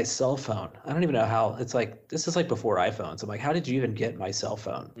like my cell phone. I don't even know how. It's like, this is like before iPhones. I'm like, how did you even get my cell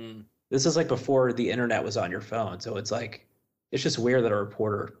phone? This is like before the internet was on your phone. So it's like, it's just weird that a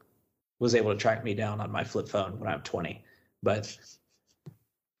reporter was able to track me down on my flip phone when I'm 20. But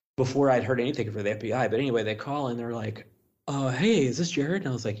before I'd heard anything from the FBI. But anyway, they call and they're like, hey, is this Jared? And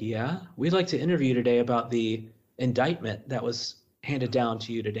I was like, yeah, we'd like to interview you today about the indictment that was handed down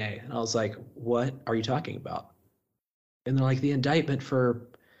to you today. And I was like, what are you talking about? And they're like, the indictment for,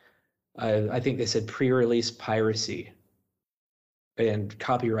 I think they said pre-release piracy and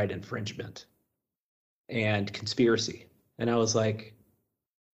copyright infringement and conspiracy. And I was like,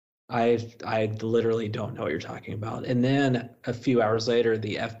 I literally don't know what you're talking about. And then a few hours later,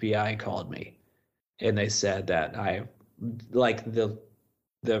 the FBI called me and they said that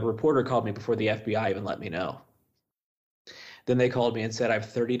the reporter called me before the FBI even let me know. Then they called me and said, I have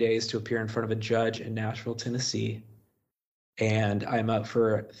 30 days to appear in front of a judge in Nashville, Tennessee. And I'm up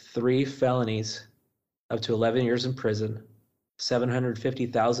for 3 felonies, up to 11 years in prison,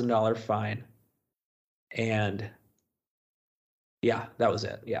 $750,000 fine. And yeah, that was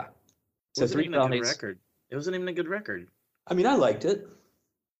it. Yeah. So 3 felonies. Record. It wasn't even a good record. I mean, I liked it.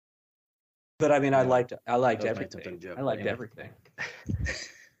 But I mean, I liked everything. I liked everything.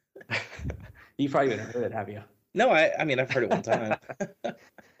 You've probably even heard it, have you? No, I mean, I've heard it one time.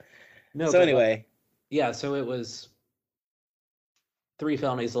 No. So anyway. Yeah, so it was 3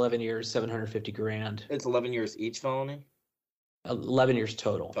 felonies, 11 years, $750,000. It's 11 years each felony? 11 years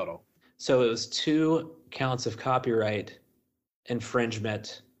total. Total. So it was 2 counts of copyright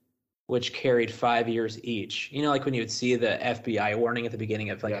infringement, which carried 5 years each. Like when you would see the FBI warning at the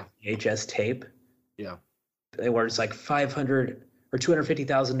beginning of like a VHS tape. Yeah. Where it's like $500 or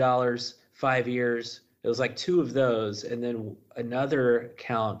 $250,000, 5 years. It was like 2 of those, and then another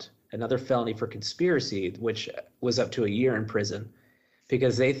felony for conspiracy, which was up to a year in prison,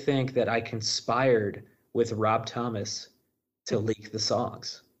 because they think that I conspired with Rob Thomas to leak the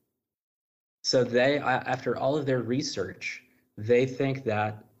songs. So they, after all of their research, they think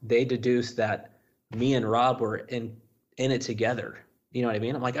that they deduced that me and Rob were in it together. You know what I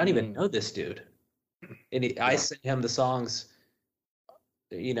mean? I'm like, I don't even know this dude. And I sent him the songs,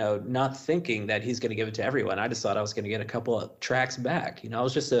 not thinking that he's going to give it to everyone. I just thought I was going to get a couple of tracks back. I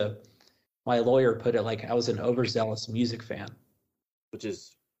was just my lawyer put it like I was an overzealous music fan. Which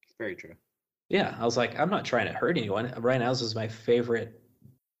is very true. Yeah, I was like, I'm not trying to hurt anyone. Ryan Adams was my favorite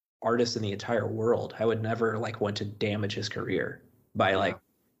artist in the entire world. I would never want to damage his career by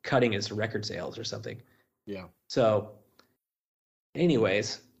cutting his record sales or something. Yeah. So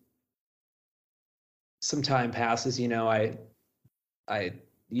anyways, some time passes, I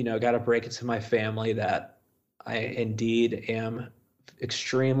got to break it to my family that I indeed am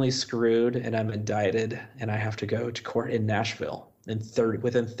extremely screwed and I'm indicted and I have to go to court in Nashville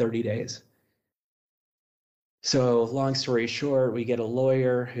within 30 days. So long story short, we get a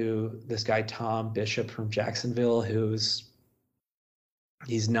lawyer this guy, Tom Bishop from Jacksonville, he's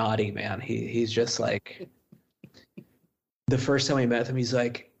naughty, man. He's just like, the first time we met him, he's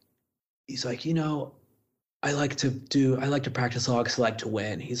like, I like to practice law because I like to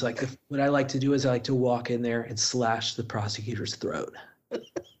win. He's like, what I like to do is I like to walk in there and slash the prosecutor's throat.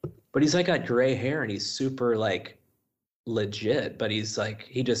 But he's got gray hair and he's super legit, but he's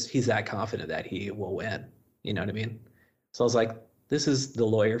that confident that he will win. You know what I mean? So I was like, this is the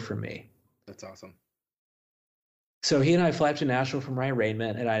lawyer for me. That's awesome. So he and I fly up to Nashville for my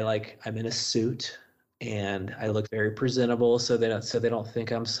arraignment, and I'm in a suit and I look very presentable so they don't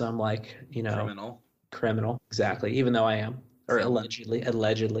think I'm some criminal. Exactly. Even though I am. or Someone.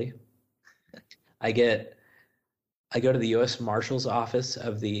 allegedly. I go to the U.S. Marshal's office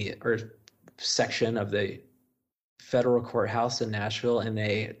or section of the federal courthouse in Nashville, and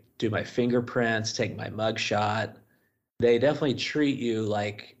they do my fingerprints, take my mug shot. They definitely treat you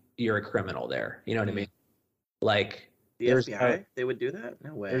like you're a criminal there. You know what I mean? Like The there's FBI, they would do that?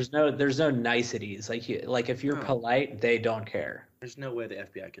 No way. there's no niceties. Like if you're No. polite, they don't care. There's no way the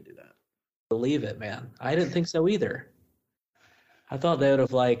FBI could do that. Believe it, man. I didn't think so either. I thought they would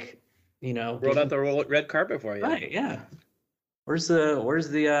have Rolled out the red carpet for you. right, yeah. Where's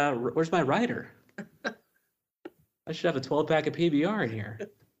my rider? I should have a 12-pack of PBR in here.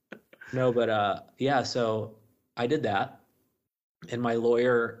 No, but yeah, so I did that. And my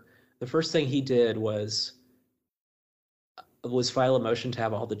lawyer, the first thing he did was file a motion to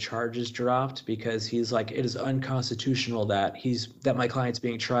have all the charges dropped, because he's like, it is unconstitutional that my client's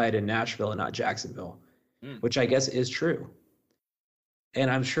being tried in Nashville and not Jacksonville, which I guess is true. And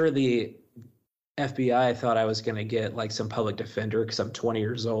I'm sure the FBI thought I was going to get like some public defender because I'm 20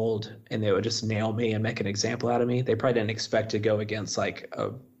 years old and they would just nail me and make an example out of me. They probably didn't expect to go against like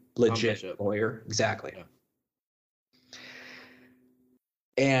a legit lawyer. Exactly. Yeah.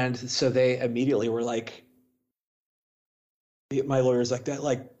 And so they immediately were like, my lawyer's like, that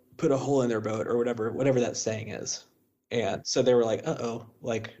like put a hole in their boat or whatever that saying is. And so they were like, uh-oh,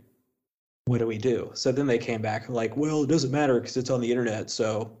 like, what do we do? So then they came back like, well, it doesn't matter because it's on the internet,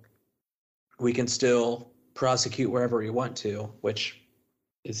 so we can still prosecute wherever we want to, which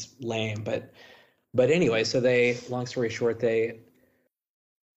is lame. But anyway, so long story short, they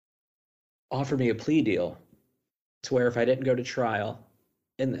offered me a plea deal to where if I didn't go to trial,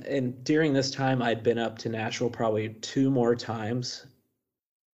 and during this time I'd been up to Nashville probably 2 more times,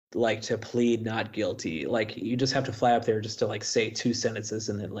 like to plead not guilty. Like you just have to fly up there just to like say 2 sentences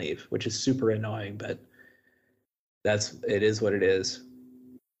and then leave, which is super annoying, but it is what it is.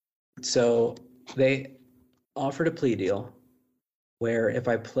 So they offered a plea deal where if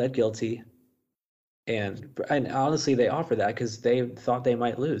I pled guilty, and honestly they offered that because they thought they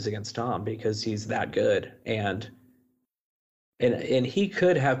might lose against Tom because he's that good, and he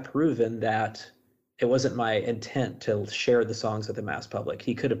could have proven that it wasn't my intent to share the songs with the mass public.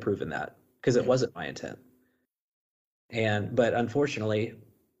 He could have proven that because it wasn't my intent. But unfortunately,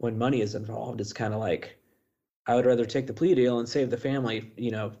 when money is involved, it's kind of like, I would rather take the plea deal and save the family,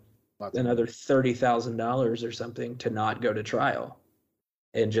 another $30,000 or something to not go to trial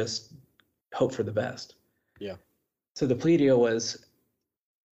and just hope for the best. Yeah. So the plea deal was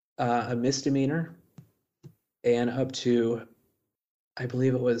a misdemeanor and up to, I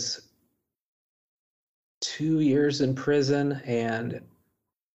believe it was 2 years in prison and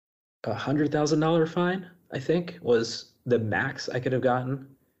 $100,000 fine, I think, was the max I could have gotten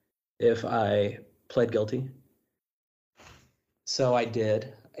if I pled guilty. So I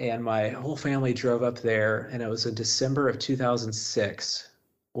did, and my whole family drove up there, and it was in December of 2006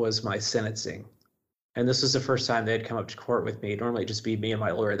 was my sentencing. And this was the first time they'd come up to court with me. Normally it'd just be me and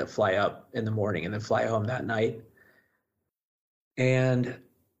my lawyer that fly up in the morning and then fly home that night. And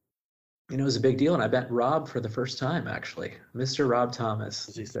it was a big deal, and I met Rob for the first time, actually. Mr. Rob Thomas.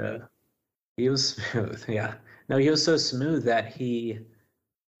 Was he smooth? He was smooth, yeah. No, he was so smooth that he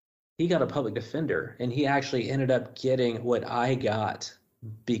got a public defender, and he actually ended up getting what I got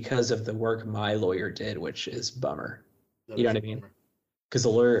because of the work my lawyer did, which is bummer. You know what I mean? Because the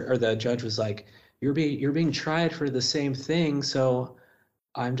lawyer or the judge was like, you're being tried for the same thing, so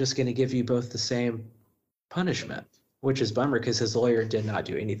I'm just going to give you both the same punishment, which is bummer because his lawyer did not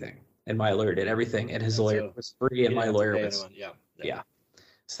do anything. And my lawyer did everything, and his lawyer was free, and my lawyer was, yeah.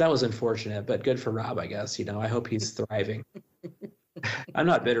 So that was unfortunate, but good for Rob, I guess. I hope he's thriving. I'm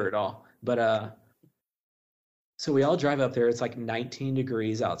not bitter at all, but so we all drive up there. It's like 19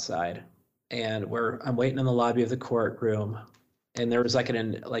 degrees outside, and I'm waiting in the lobby of the courtroom, and there was like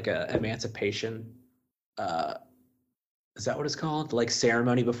a emancipation. Is that what it's called? Like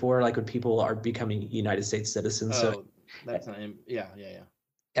ceremony before, like when people are becoming United States citizens. Oh, so that's not, yeah.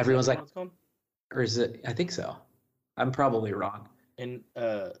 Everyone's like, what it's called? Or is it? I think so. I'm probably wrong. And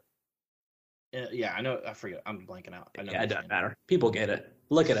yeah, I know. I forget. I'm blanking out. I know. Yeah, it doesn't matter. People get it.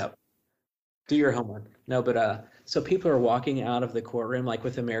 Look it up. Do your homework. No, but so people are walking out of the courtroom like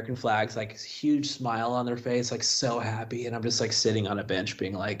with American flags, like huge smile on their face, like so happy, and I'm just like sitting on a bench,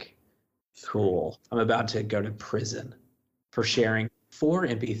 being like, "Cool. I'm about to go to prison for sharing 4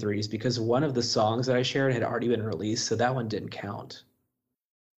 MP3s because one of the songs that I shared had already been released, so that one didn't count."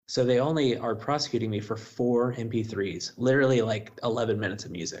 So they only are prosecuting me for 4 MP3s, literally like 11 minutes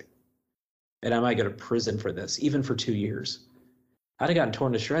of music. And I might go to prison for this, even for 2 years. I'd have gotten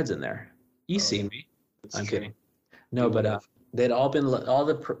torn to shreds in there. You've seen me. I'm kidding. No, but they'd all been all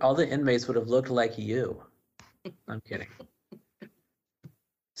the inmates would have looked like you. I'm kidding.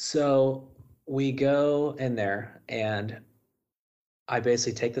 So we go in there, and I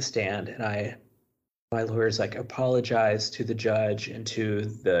basically take the stand, and my lawyer's like, apologize to the judge and to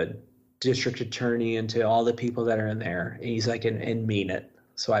the district attorney and to all the people that are in there. And he's like, and mean it.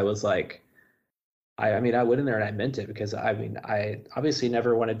 So I was like, I mean, I went in there and I meant it, because I mean, I obviously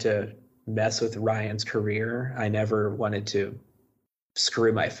never wanted to mess with Ryan's career. I never wanted to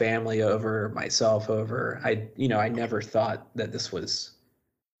screw my family over, myself over. I never thought that this was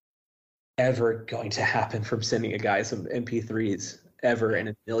ever going to happen from sending a guy some MP3s ever in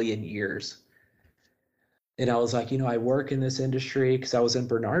a million years. And I was like, I work in this industry, because I was in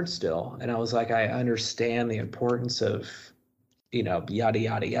Bernard still. And I was like, I understand the importance of, yada,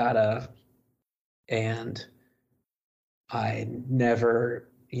 yada, yada. And I never,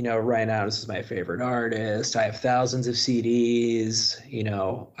 Ryan Adams is my favorite artist. I have thousands of CDs.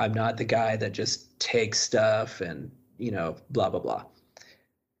 I'm not the guy that just takes stuff and, blah, blah, blah.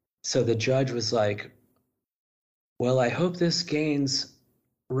 So the judge was like, well, I hope this gains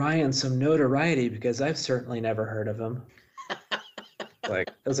Ryan some notoriety, because I've certainly never heard of him. Like,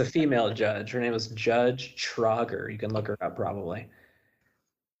 it was a female judge. Her name was Judge Trogger. You can look her up probably.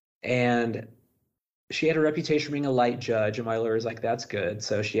 And she had a reputation for being a light judge, and my lawyer was like, that's good.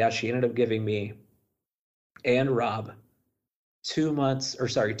 So she ended up giving me and Rob 2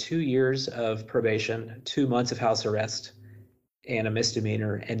 years of probation, 2 months of house arrest, and a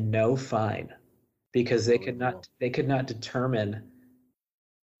misdemeanor, and no fine, because they could not determine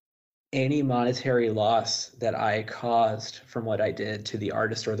any monetary loss that I caused from what I did to the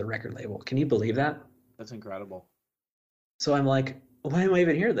artist or the record label. Can you believe that? That's incredible. So I'm like, why am I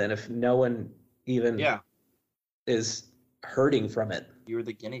even here then, if no one even is hurting from it? You were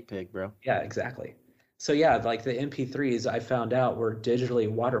the guinea pig, bro. Yeah, exactly. So yeah, like the MP3s I found out were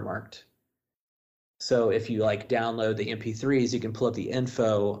digitally watermarked. So if you like download the MP3s, you can pull up the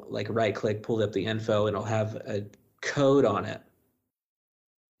info, like right click, pull up the info, and it'll have a code on it.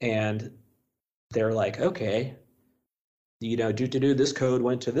 And they're like, okay, this code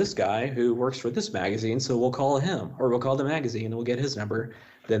went to this guy who works for this magazine, so we'll call him, or we'll call the magazine and we'll get his number.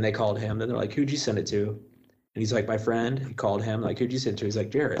 Then they called him. Then they're like, who'd you send it to? And he's like, my friend. He called him, like, who'd you send it to? He's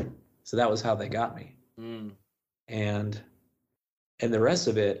like, Jared. So that was how they got me. And the rest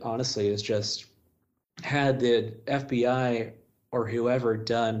of it, honestly, is just, had the FBI or whoever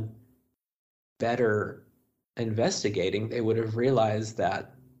done better investigating, they would have realized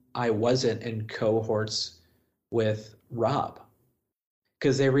that I wasn't in cohorts with Rob,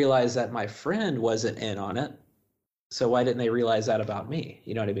 because they realized that my friend wasn't in on it. So why didn't they realize that about me?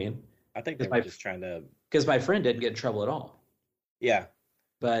 You know what I mean? I think they were just trying to... Because my friend didn't get in trouble at all. Yeah.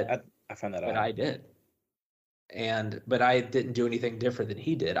 But I found that out. But I did. But I didn't do anything different than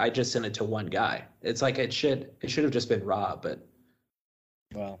he did. I just sent it to one guy. It's like it should have just been Rob, but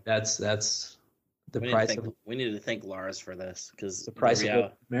well, that's the price of... We need to thank Lars for this, because the price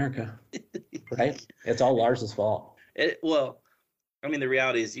of America, right? It's all Lars's fault. Well, I mean, the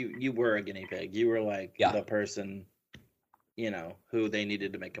reality is you were a guinea pig. You were like the person, who they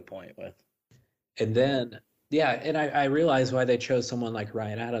needed to make a point with. And then, and I realized why they chose someone like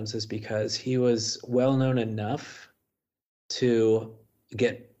Ryan Adams is because he was well known enough to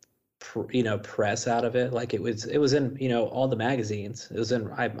get press out of it. Like it was in all the magazines. It was in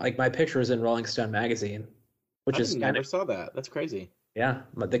like my picture was in Rolling Stone magazine, which I never saw that. That's crazy. Yeah,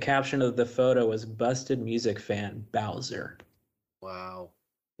 but the caption of the photo was "Busted Music Fan Bowser." Wow.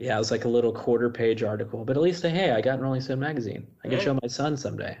 Yeah, it was like a little quarter-page article, but at least hey, I got in Rolling Stone magazine. I can show my son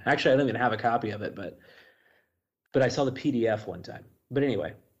someday. Actually, I don't even have a copy of it, but I saw the PDF one time. But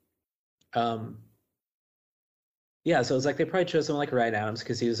anyway, yeah, so it's like they probably chose someone like Ryan Adams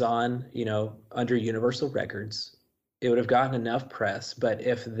because he was on, under Universal Records. It would have gotten enough press, but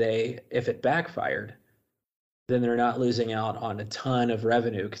if it backfired, then they're not losing out on a ton of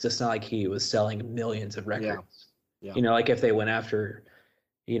revenue, because it's not like he was selling millions of records. Yeah. Like if they went after,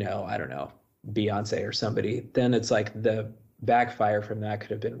 I don't know, Beyonce or somebody, then it's like the backfire from that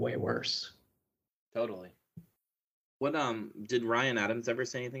could have been way worse. Totally. What did Ryan Adams ever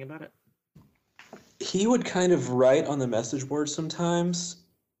say anything about it? He would kind of write on the message board sometimes.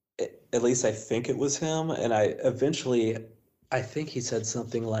 At least I think it was him. And I think he said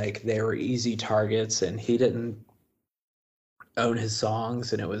something like they were easy targets and he didn't own his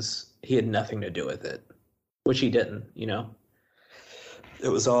songs and he had nothing to do with it, which he didn't, It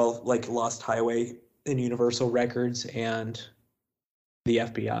was all like Lost Highway and Universal Records and the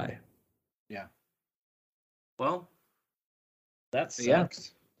FBI. Yeah. Well, that sucks. Yeah.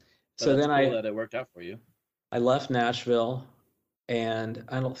 So then cool that it worked out for you. I left Nashville and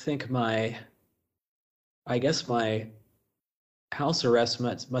I don't think I guess my house arrest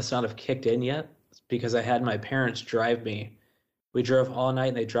must not have kicked in yet because I had my parents drive me. We drove all night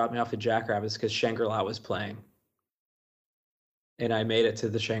and they dropped me off at Jackrabbits because Shangri-La was playing. And I made it to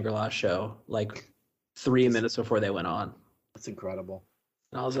the Shangri-La show like 3 minutes before they went on. That's incredible.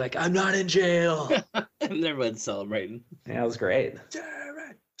 And I was like, I'm not in jail. And everyone's celebrating. Yeah, it was great.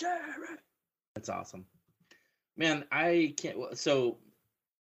 Jared. That's awesome. Man, I can't. So,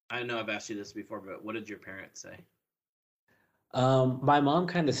 I know I've asked you this before, but what did your parents say? My mom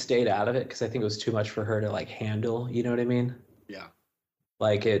kind of stayed out of it because I think it was too much for her to like handle. You know what I mean? Yeah.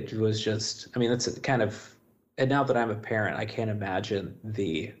 Like it was just, I mean, that's kind of, and now that I'm a parent, I can't imagine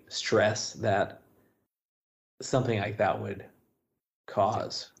the stress that something like that would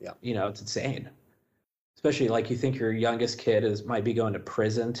cause. Yeah. You know, it's insane. Especially like you think your youngest kid might be going to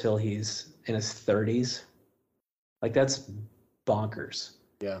prison till he's in his 30s. Like that's bonkers.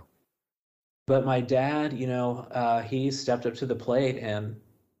 Yeah. But my dad, you know, he stepped up to the plate and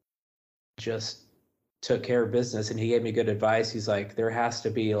just took care of business, and he gave me good advice. He's like, there has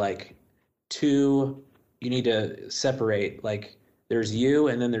to be like you need to separate, like there's you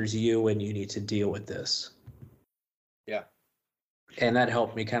and then there's you and you need to deal with this. Yeah. And that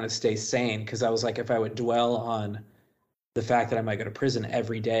helped me kind of stay sane because I was like, if I would dwell on the fact that I might go to prison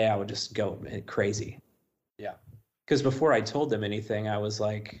every day, I would just go crazy. Yeah. Because before I told them anything, I was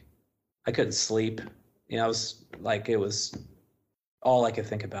like, I couldn't sleep. You know, I was like, it was all I could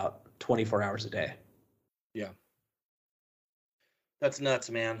think about 24 hours a day. Yeah. That's nuts,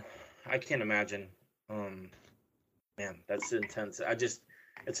 man. I can't imagine. Man, that's intense.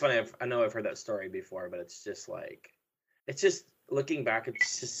 It's funny. I know I've heard that story before, but it's just looking back,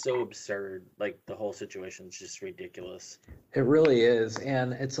 it's just so absurd. Like the whole situation is just ridiculous. It really is.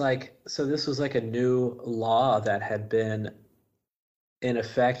 And it's like, so this was like a new law that had been in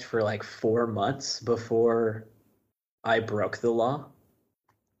effect for like 4 months before I broke the law.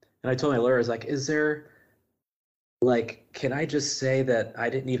 And I told my lawyer, I was like, is there, like, can I just say that I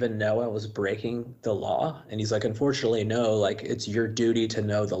didn't even know I was breaking the law? And he's like, unfortunately, no, like, it's your duty to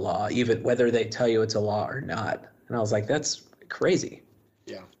know the law, even whether they tell you it's a law or not. And I was like, that's crazy.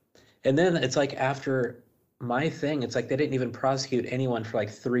 Yeah. And then it's like after my thing, it's like they didn't even prosecute anyone for like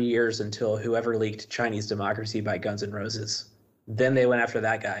 3 years until whoever leaked Chinese Democracy by Guns N' Roses. Then they went after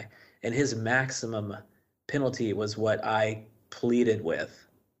that guy. And his maximum penalty was what I pleaded with.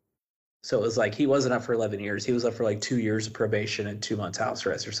 So it was like he wasn't up for 11 years. He was up for like 2 years of probation and 2 months house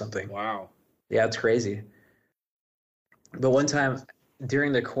arrest or something. Wow. Yeah, it's crazy. But one time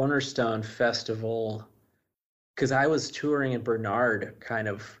during the Cornerstone Festival, because I was touring in Bernard kind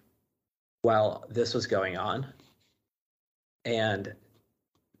of while this was going on. And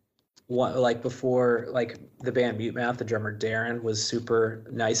like before, like the band Mute Mouth, the drummer Darren was super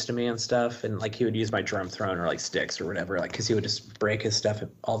nice to me and stuff, and like he would use my drum throne or like sticks or whatever, like because he would just break his stuff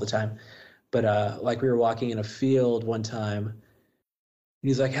all the time. But like we were walking in a field one time, and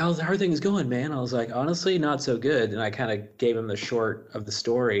he's like, how are things going, man? I was like, honestly, not so good. And I kind of gave him the short of the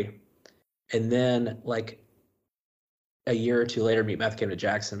story. And then like a year or two later, Mute Mouth came to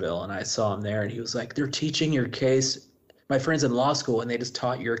Jacksonville, and I saw him there, and he was like, they're teaching your case. My friend's in law school, and they just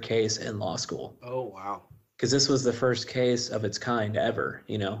taught your case in law school. Oh, wow. Because this was the first case of its kind ever,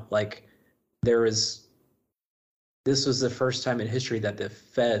 you know? Like, this was the first time in history that the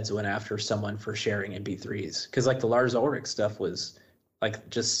feds went after someone for sharing MP3s. Because, like, the Lars Ulrich stuff was, like,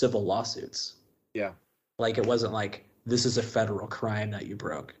 just civil lawsuits. Yeah. Like, it wasn't like, this is a federal crime that you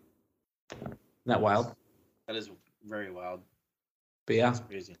broke. Isn't that wild? That is very wild. But, yeah. That's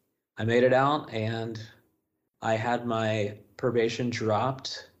crazy. I made it out, and I had my probation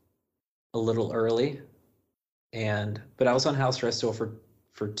dropped a little early, but I was on house arrest still for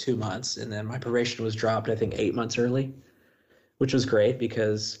 2 months, and then my probation was dropped, I think 8 months early, which was great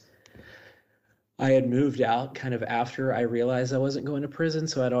because I had moved out kind of after I realized I wasn't going to prison.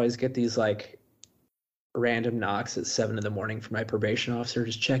 So I'd always get these like random knocks at 7 a.m. from my probation officer,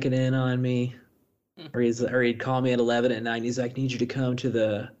 just checking in on me, or he'd call me at 11 at night. And he's like, "Need you to come to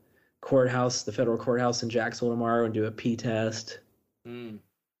the courthouse, the federal courthouse in Jacksonville tomorrow and do a P test."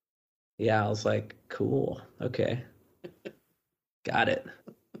 Yeah, I was like, cool, okay. Got it.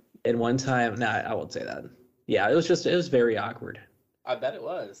 And one time, I won't say that. Yeah, it was very awkward. I bet it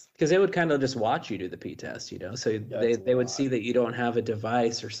was. Because they would kind of just watch you do the P test, you know? So they would see that you don't have a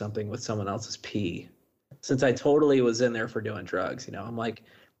device or something with someone else's pee. Since I totally was in there for doing drugs, you know? I'm like,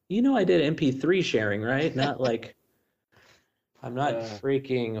 you know, I did MP3 sharing, right? Not like, I'm not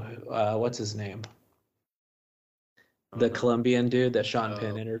freaking, what's his name? The Colombian dude that Sean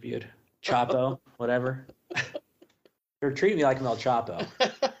Penn interviewed. Chapo, whatever. They're treating me like I'm El Chapo.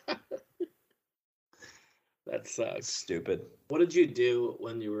 That sucks. Stupid. What did you do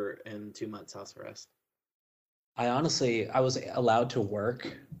when you were in 2 months house arrest? I was allowed to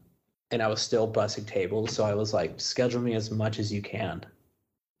work, and I was still bussing tables, so I was like, schedule me as much as you can.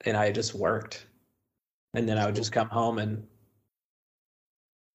 And I just worked. And then I would just come home and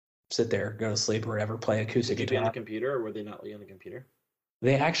sit there, go to sleep or whatever, play acoustic Did you be on the guitar. computer, or were they not let you on the computer?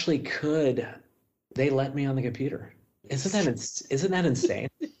 They actually could. They let me on the computer. Isn't that insane?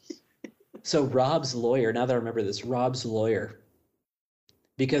 So Rob's lawyer, now that I remember this, Rob's lawyer,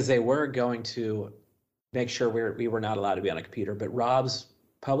 because they were going to make sure we were not allowed to be on a computer, but Rob's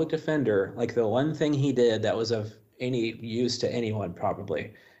public defender, like the one thing he did that was of any use to anyone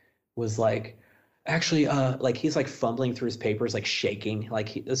probably, was like, actually, like he's like fumbling through his papers, like shaking.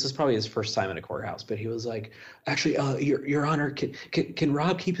 Like this is probably his first time in a courthouse, but he was like, actually, Your Honor, can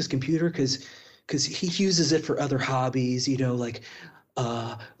Rob keep his computer? Because he uses it for other hobbies, I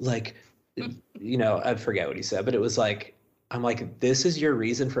forget what he said, but it was like, I'm like, this is your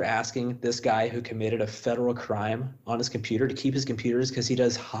reason for asking this guy who committed a federal crime on his computer to keep his computers because he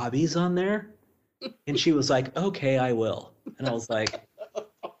does hobbies on there? And she was like, okay, I will. And I was like,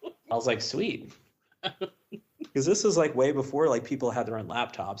 sweet. Because this is like way before like people had their own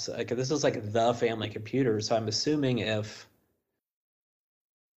laptops. Like this is like the family computer. So I'm assuming if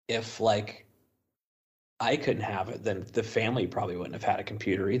like I couldn't have it, then the family probably wouldn't have had a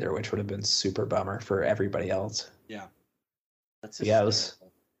computer either, which would have been super bummer for everybody else. Yeah. That's Yeah, isn't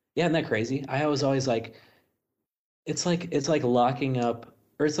that crazy? I was always like, it's like locking up,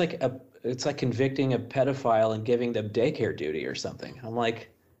 or it's like convicting a pedophile and giving them daycare duty or something. I'm like,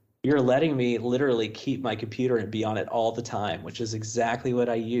 you're letting me literally keep my computer and be on it all the time, which is exactly what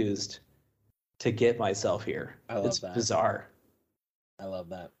I used to get myself here. I love It's that. bizarre. I love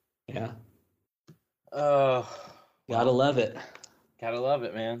that. Yeah. Oh, Gotta love it. gotta love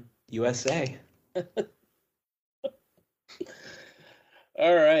it, man. USA.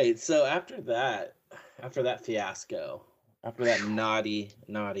 All right. So after that fiasco, after that naughty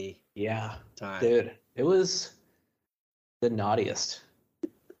Yeah. time, Dude, it was the naughtiest.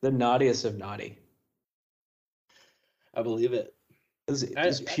 The naughtiest of naughty. I believe it.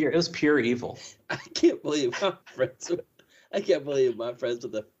 It was pure evil. I can't believe I'm friends with. I can't believe I'm friends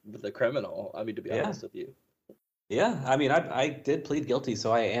with a criminal. I mean, to be Yeah. honest with you, Yeah, I mean, I did plead guilty,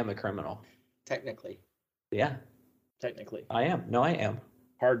 so I am a criminal. technically, Yeah, I am. No, I am.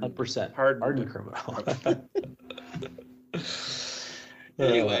 hardened. 100%. Hardened. Hardened criminal.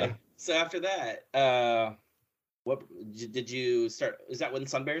 Anyway, so after that, what did you start? Is that when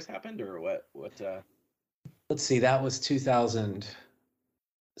Sunbears happened, or what? Let's see, that was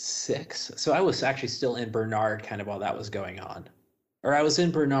 2006. So I was actually still in Bernard kind of while that was going on. Or I was in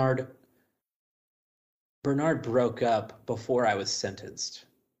Bernard. Bernard broke up before I was sentenced.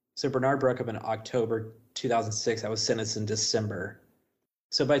 So Bernard broke up in October 2006. I was sentenced in December.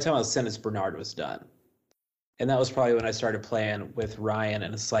 So by the time I was sentenced, Bernard was done. And that was probably when I started playing with Ryan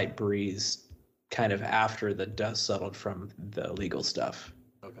and A Slight Breeze, kind of after the dust settled from the legal stuff.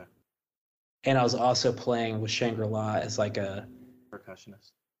 Okay. And I was also playing with Shangri-La as like a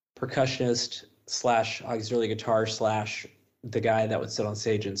percussionist / auxiliary guitar / the guy that would sit on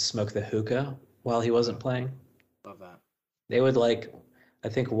stage and smoke the hookah while he wasn't playing. Love that. They would like, I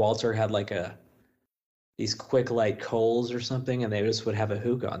think Walter had like these quick light coals or something, and they just would have a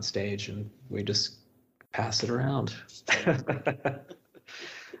hookah on stage, and we just pass it around.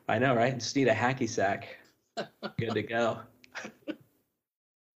 I know, right? Just need a hacky sack. Good to go.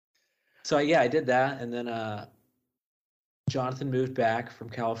 So yeah, I did that, and then Jonathan moved back from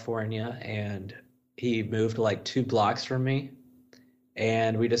California, and he moved like 2 blocks from me,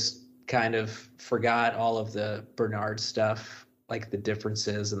 and we just kind of forgot all of the Bernard stuff, like the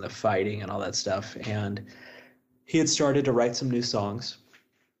differences and the fighting and all that stuff. And he had started to write some new songs,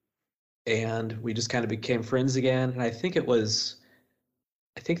 and we just kind of became friends again. And I think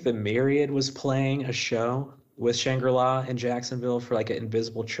the Myriad was playing a show with Shangri-La in Jacksonville for like an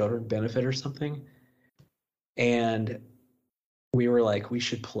Invisible Children benefit or something. And we were like, we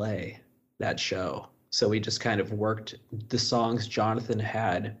should play that show. So we just kind of worked the songs Jonathan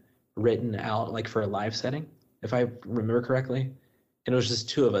had written out like for a live setting, if I remember correctly. And it was just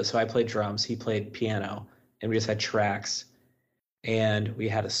 2 of us. So I played drums, he played piano, and we just had tracks. And we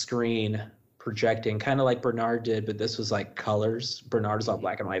had a screen projecting, kind of like Bernard did, but this was like colors. Bernard's all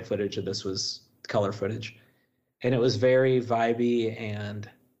black and white footage, and this was color footage. And it was very vibey and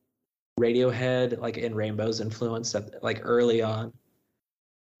Radiohead, like in Rainbow's influence, like early on.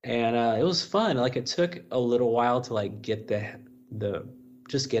 And it was fun. Like it took a little while to like get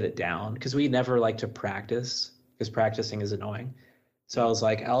just get it down, because we never like to practice because practicing is annoying. So I was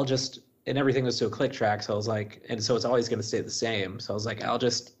like, and everything was to a click track. So I was like, and so it's always going to stay the same. So I was like, I'll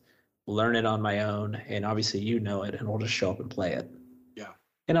just learn it on my own. And obviously you know it, and we'll just show up and play it. Yeah.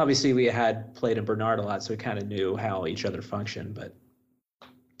 And obviously we had played in Bernard a lot, so we kind of knew how each other functioned. But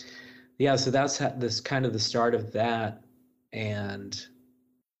yeah, so that's this kind of the start of that. And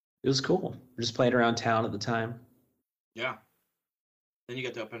it was cool. We're just playing around town at the time. Yeah. Then you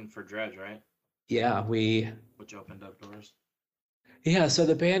got to open for Dredge, right? Yeah, which opened up doors. Yeah, so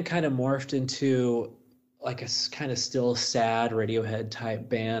the band kind of morphed into like a kind of still sad Radiohead type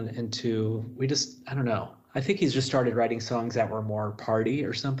band into I don't know. I think he's just started writing songs that were more party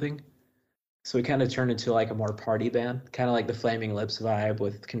or something. So we kind of turned into like a more party band, kind of like the Flaming Lips vibe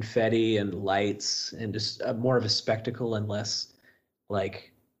with confetti and lights and just more of a spectacle and less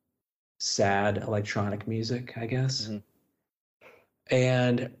like sad electronic music, I guess. Mm-hmm.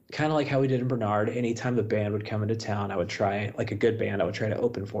 And kind of like how we did in Bernard, anytime the band would come into town, I would try, like a good band, I would try to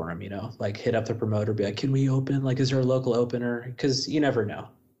open for them, like hit up the promoter, be like, can we open? Like, is there a local opener? Because you never know.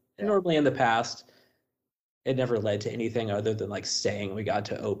 And normally in the past, it never led to anything other than like saying we got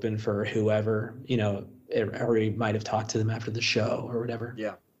to open for whoever, or we might have talked to them after the show or whatever.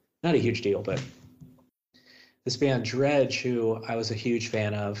 Yeah. Not a huge deal, but this band Dredge, who I was a huge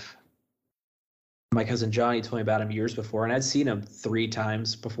fan of, my cousin Johnny told me about him years before, and I'd seen him 3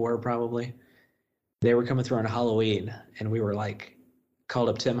 times before probably. They were coming through on Halloween, and we were like, called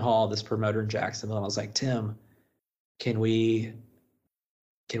up Tim Hall, this promoter in Jacksonville, and I was like, Tim, can we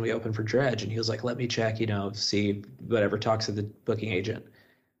open for Dredge? And he was like, let me check, see whatever, talks to the booking agent.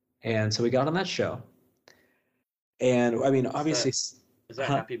 And so we got on that show. And I mean, obviously, is that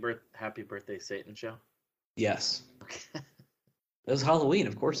Happy Birthday Satan show? Yes. It was Halloween,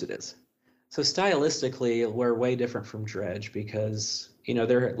 of course it is. So stylistically, we're way different from Dredge because,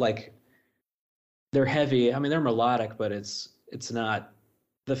 they're heavy. I mean, they're melodic, but it's not,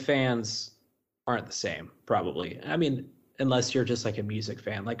 the fans aren't the same, probably. I mean, unless you're just like a music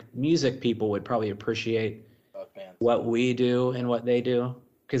fan. Like music people would probably appreciate what we do and what they do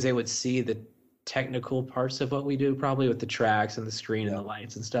because they would see the technical parts of what we do probably with the tracks and the screen and the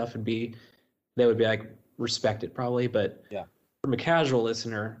lights and stuff and they would be like, respect it probably. But from a casual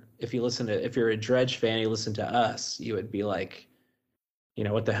listener, if you're a Dredge fan, you listen to us, you would be like,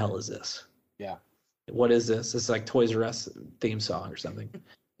 what the hell is this? Yeah. What is this? It's like Toys R Us theme song or something.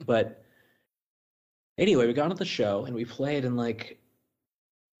 But anyway, we got on the show and we played, and like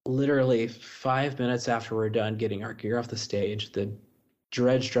literally 5 minutes after we're done getting our gear off the stage, the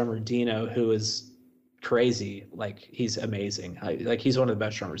Dredge drummer Dino, who is crazy, like he's amazing. He's one of the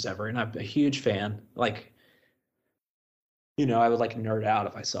best drummers ever, and I'm a huge fan. Like, I would like nerd out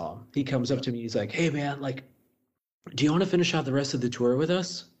if I saw him. He comes up to me, he's like, hey man, like, do you want to finish out the rest of the tour with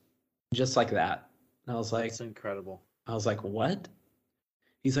us? Just like that. And I was like, that's incredible. I was like, what?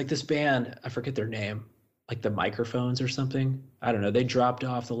 He's like, this band, I forget their name, like the Microphones or something. I don't know. They dropped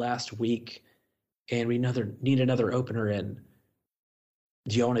off the last week and we need another opener in.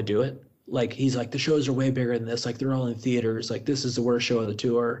 Do you want to do it? Like, he's like, the shows are way bigger than this. Like, they're all in theaters. Like, this is the worst show of the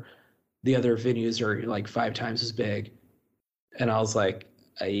tour. The other venues are like 5 times as big. And I was like,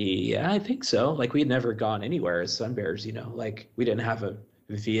 yeah, I think so. Like, we'd never gone anywhere as Sunbears, like we didn't have a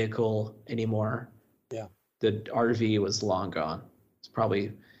vehicle anymore. Yeah. The RV was long gone. It's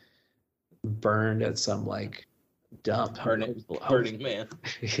probably burned at some like dump. Hurting man.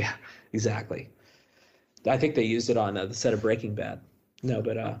 Yeah, exactly. I think they used it on the set of Breaking Bad. No,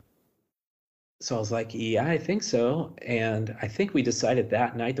 but so I was like, yeah, I think so. And I think we decided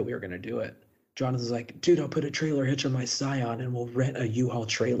that night that we were going to do it. Jonathan's like, dude, I'll put a trailer hitch on my Scion and we'll rent a U-Haul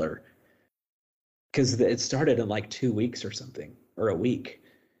trailer. Because it started in like 2 weeks or something, or a week.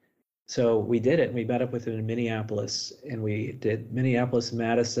 So we did it, and we met up with him in Minneapolis, and we did Minneapolis,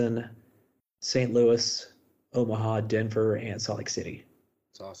 Madison, St. Louis, Omaha, Denver, and Salt Lake City.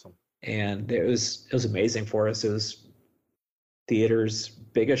 It's awesome. And it was amazing for us. It was theaters,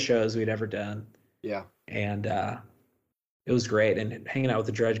 biggest shows we'd ever done. Yeah. And it was great. And hanging out with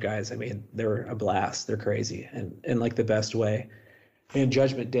the Dredge guys, I mean, they're a blast. They're crazy, and in like the best way. And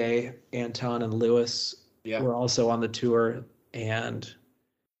Judgment Day, Anton and Lewis were also on the tour, and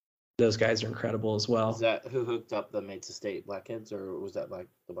those guys are incredible as well. Is that who hooked up the Mates Estate Black Kids, or was that like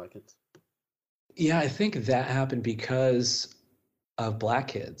the Black Kids? Yeah, I think that happened because of Black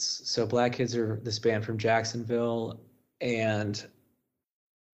Kids. So Black Kids are this band from Jacksonville, and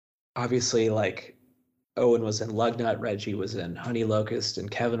obviously like Owen was in Lugnut, Reggie was in Honey Locust, and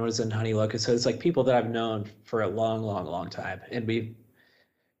Kevin was in Honey Locust. So it's like people that I've known for a long, long, long time. And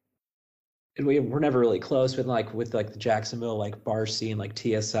we're never really close, but like with like the Jacksonville like bar scene, like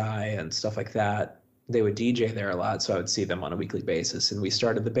TSI and stuff like that, they would DJ there a lot, so I would see them on a weekly basis. And we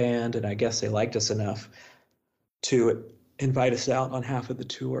started the band, and I guess they liked us enough to invite us out on half of the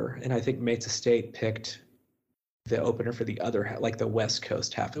tour. And I think Mates Estate picked the opener for the other, like the West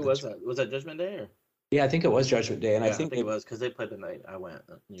Coast half of the tour. Was that Judgment Day? Or? Yeah, I think it was Judgment Day. And yeah, I think it was because they played the night I went.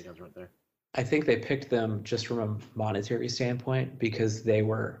 You guys weren't there. I think they picked them just from a monetary standpoint because they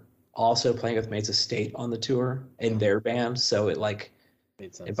were also playing with Mates Estate on the tour in their band. So it like,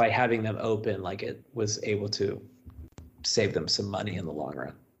 made sense. by having them open, like it was able to save them some money in the long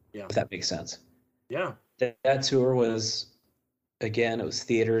run. Yeah. If that makes sense. Yeah. That tour was, again, it was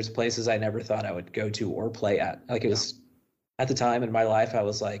theaters, places I never thought I would go to or play at. Like it was, at the time in my life, I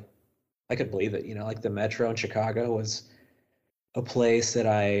was like, I could believe it. You know, like the Metro in Chicago was a place that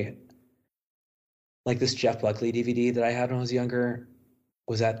like this Jeff Buckley DVD that I had when I was younger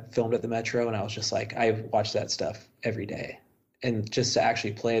was filmed at the Metro, and I was just like, I watched that stuff every day. And just to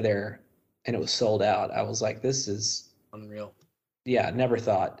actually play there, and it was sold out, I was like, this is unreal. Yeah, never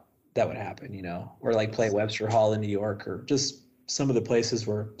thought that would happen, you know, or like play Webster Hall in New York, or just some of the places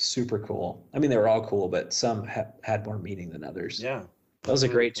were super cool. I mean, they were all cool, but some had more meaning than others. Yeah. That was a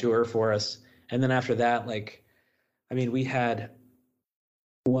great tour for us. And then after that, like, I mean, we had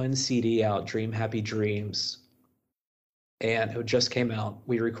one CD out, Dream Happy Dreams, and it just came out.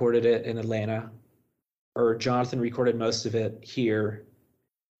 We recorded it in Atlanta, or Jonathan recorded most of it here.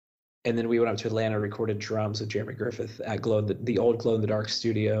 And then we went up to Atlanta, recorded drums with Jeremy Griffith at the old Glow in the Dark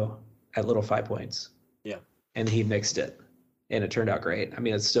studio at Little 5 Points. Yeah. And he mixed it, and it turned out great. I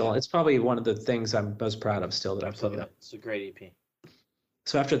mean, it's probably one of the things I'm most proud of still that I've played. It's a great EP.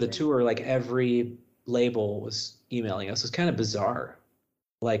 So after the tour, like every label was emailing us. It was kind of bizarre.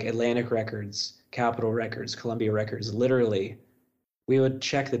 Like Atlantic Records, Capitol Records, Columbia Records, literally, we would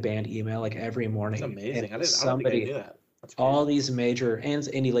check the band email like every morning. That's amazing. I don't think I knew that. That's all these major and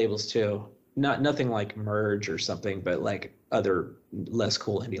indie labels too. Nothing like Merge or something, but like other less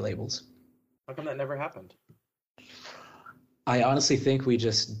cool indie labels. How come that never happened? I honestly think we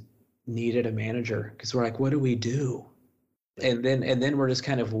just needed a manager because we're like, what do we do? And then we're just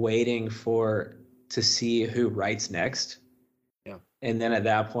kind of waiting to see who writes next. Yeah. And then at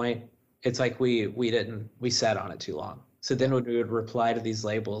that point, it's like we sat on it too long. So then when we would reply to these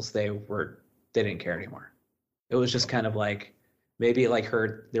labels, they didn't care anymore. It was just kind of like, maybe it like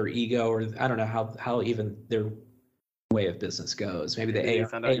hurt their ego, or I don't know how even their way of business goes. Maybe the they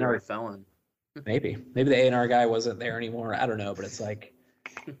found out you were a felon. Maybe the A&R guy wasn't there anymore. I don't know, but it's like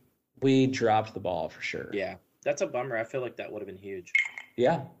we dropped the ball for sure. Yeah, that's a bummer. I feel like that would have been huge.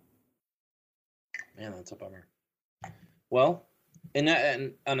 Yeah. Man, that's a bummer. Well,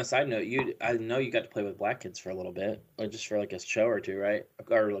 and on a side note, I know you got to play with Black Kids for a little bit, or just for like a show or two, right?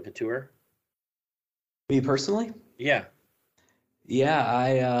 Or like a tour. Me personally? Yeah. Yeah,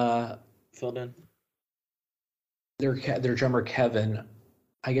 I filled in. Their drummer Kevin,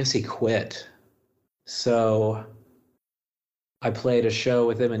 I guess he quit. So I played a show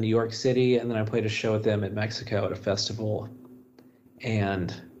with them in New York City, and then I played a show with them in Mexico at a festival.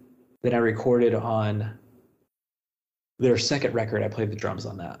 And then I recorded on their second record. I played the drums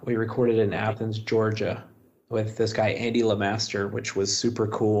on that. We recorded in Athens, Georgia, with this guy, Andy LeMaster, which was super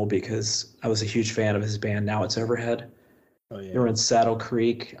cool because I was a huge fan of his band, Now It's Overhead. Oh, yeah. They were in Saddle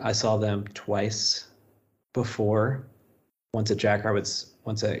Creek. I saw them twice before. Once at Jackrabbits,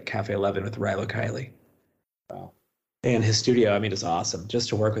 once at Cafe 11 with Rilo Kiley. Wow. And his studio, I mean, it's awesome. Just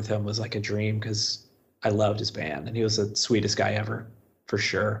to work with him was like a dream because I loved his band, and he was the sweetest guy ever, for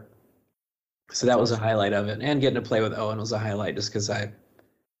sure. So that was a highlight of it. And getting to play with Owen was a highlight just because I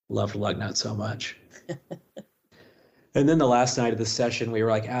loved Lugnut so much. And then the last night of the session, we were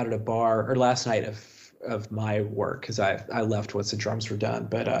like out at a bar, or last night of my work, because I left once the drums were done.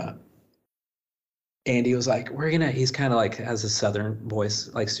 But Andy was like, he's kind of like has a southern voice,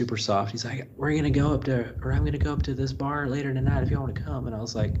 like super soft. He's like, I'm going to go up to this bar later tonight if you want to come. And I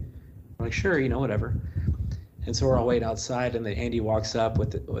was like, sure, whatever. And so we're all waiting outside, and then Andy walks up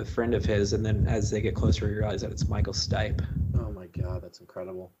with a friend of his, and then as they get closer, we realize that it's Michael Stipe. Oh my God, that's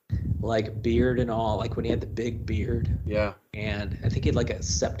incredible. Like beard and all, like when he had the big beard. Yeah. And I think he had like a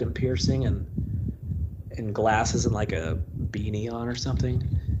septum piercing and glasses and like a beanie on or something.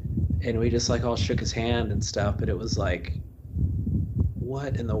 And we just like all shook his hand and stuff, but it was like,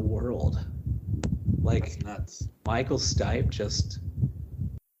 what in the world? Like, that's nuts. Michael Stipe just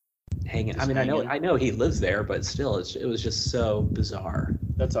hanging. I mean, I know he lives there, but still, it was just so bizarre.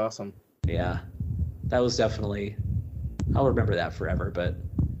 That's awesome. Yeah, that was definitely. I'll remember that forever. But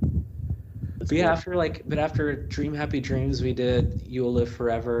yeah, after Dream Happy Dreams, we did "You Will Live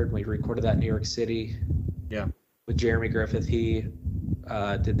Forever," and we recorded that in New York City. Yeah. With Jeremy Griffith, he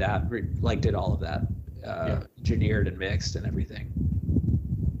did that, did all of that, engineered and mixed and everything.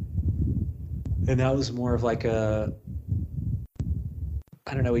 And that was more of like a,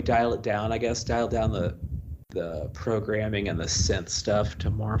 I don't know, we dialed down the programming and the synth stuff to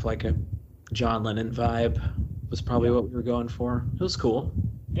more of like a John Lennon vibe was probably what we were going for. It was cool.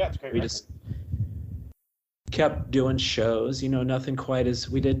 Yeah, it's great. We just kept doing shows, nothing quite as,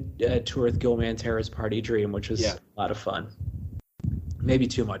 we did a tour with Gil Mantera's Party Dream, which was a lot of fun. Maybe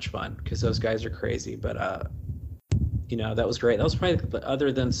too much fun because those guys are crazy, but that was great. That was probably,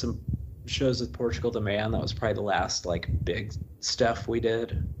 other than some shows with Portugal the Man, that was probably the last like big stuff we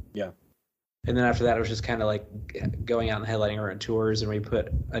did. Yeah. And then after that, it was just kind of like going out and headlining our own tours, and we put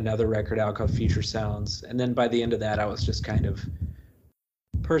another record out called Future Sounds. And then by the end of that, I was just kind of,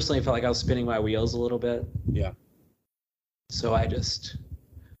 personally felt like I was spinning my wheels a little bit. Yeah. So I just,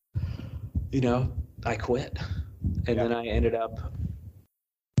 I quit. And then I ended up,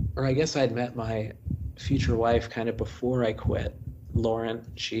 or I guess I'd met my future wife kind of before I quit. Lauren,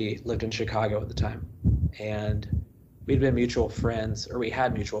 she lived in Chicago at the time. And we'd been mutual friends, or we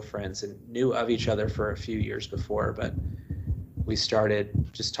had mutual friends and knew of each other for a few years before, but we started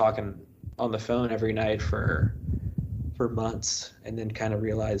just talking on the phone every night for months, and then kind of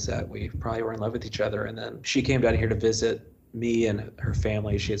realized that we probably were in love with each other. And then she came down here to visit me and her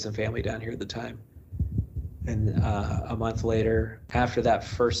family. She had some family down here at the time. And a month later, after that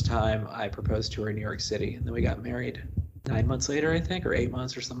first time, I proposed to her in New York City, and then we got married 9 months later, I think, or 8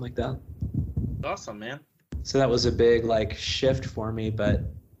 months or something like that. Awesome, man. So that was a big like shift for me, but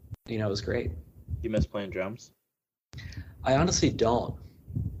it was great. You miss playing drums? I honestly don't.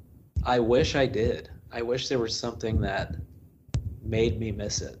 I wish I did. I wish there was something that made me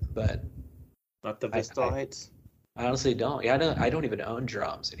miss it, but Not the Vistalites? I honestly don't. Yeah, I don't even own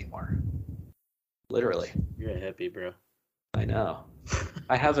drums anymore. Literally. You're a hippie, bro. I know.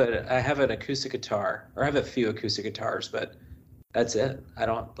 I have an acoustic guitar, or I have a few acoustic guitars, but that's it. I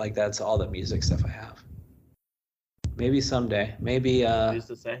don't that's all the music stuff I have. Maybe someday. Maybe Who's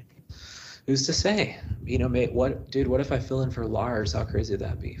to say? Who's to say? What if I fill in for Lars? How crazy would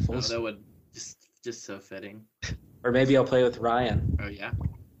that be? That would just so fitting. Or maybe I'll play with Ryan. Oh yeah.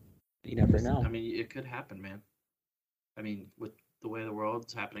 You never know. I mean, it could happen, man. I mean, with the way the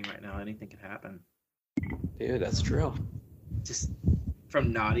world's happening right now, anything could happen. Dude, that's true. Just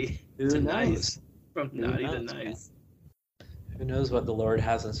from naughty to nice. From naughty to nice. Who knows what the Lord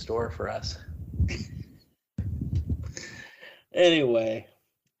has in store for us? Anyway,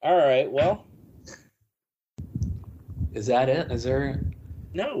 all right. Well, is that it? Is there?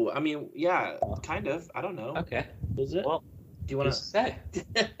 No, I mean, yeah, kind of. I don't know. Okay. Is it? Well, do you want to say?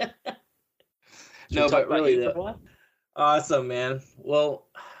 No, but really, awesome, man. Well,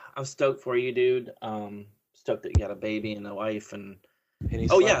 I'm stoked for you, dude. Stoked that you got a baby and a wife, and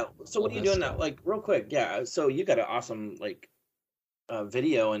yeah. So what are you doing now? Like, real quick, yeah. So you got an awesome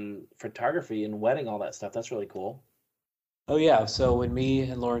video and photography and wedding, all that stuff. That's really cool. Oh yeah. So when me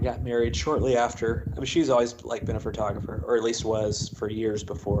and Lauren got married, shortly after, I mean, she's always been a photographer, or at least was for years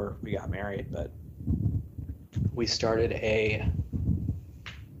before we got married. But we started a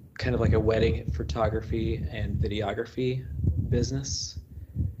kind of like a wedding photography and videography business,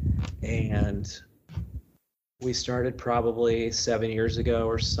 and we started probably 7 years ago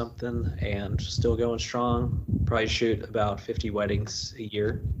or something, and still going strong. Probably shoot about 50 weddings a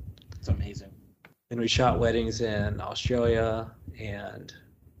year. It's amazing. And we shot weddings in Australia and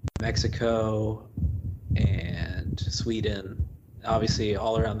Mexico and Sweden, obviously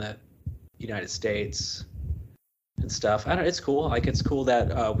all around the United States and stuff. It's cool. It's cool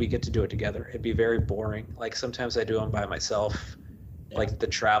that we get to do it together. It'd be very boring. Like sometimes I do them by myself, like the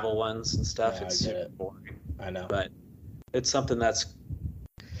travel ones and stuff. Yeah, it's super boring. I know. But it's something that's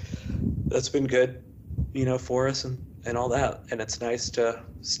been good, for us and all that. And it's nice to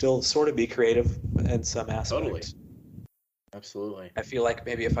still sort of be creative in some aspects. Totally. Absolutely. I feel like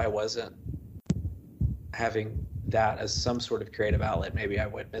maybe if I wasn't having that as some sort of creative outlet, maybe I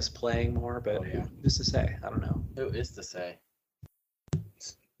would miss playing more, but who's to say? I don't know. Who is to say?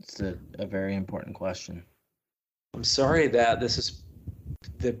 It's a very important question. I'm sorry that this has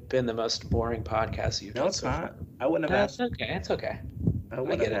been the most boring podcast you've done. No, it's not. I wouldn't have asked. It's okay. I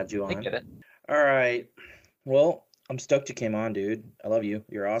wouldn't have had you on. I get it. All right. Well, I'm stoked you came on, dude. I love you.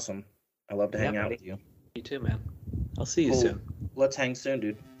 You're awesome. I love to hang out with you. You too, man. I'll see you soon. Let's hang soon,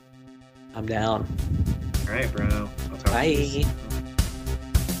 dude. I'm down. All right, bro. I'll talk Bye. to you.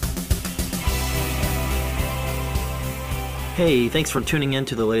 Hey, thanks for tuning in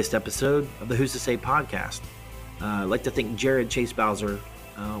to the latest episode of the Who's to Say podcast. I'd like to thank Jared Chase Bowser,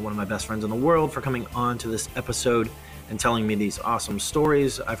 one of my best friends in the world, for coming on to this episode and telling me these awesome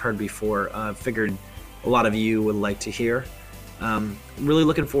stories I've heard before. Figured a lot of you would like to hear. Really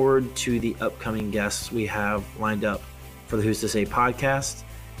looking forward to the upcoming guests we have lined up for the Who's to Say podcast,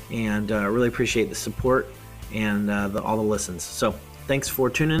 and really appreciate the support and all the listens. So thanks for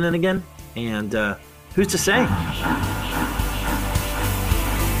tuning in again, and who's to say?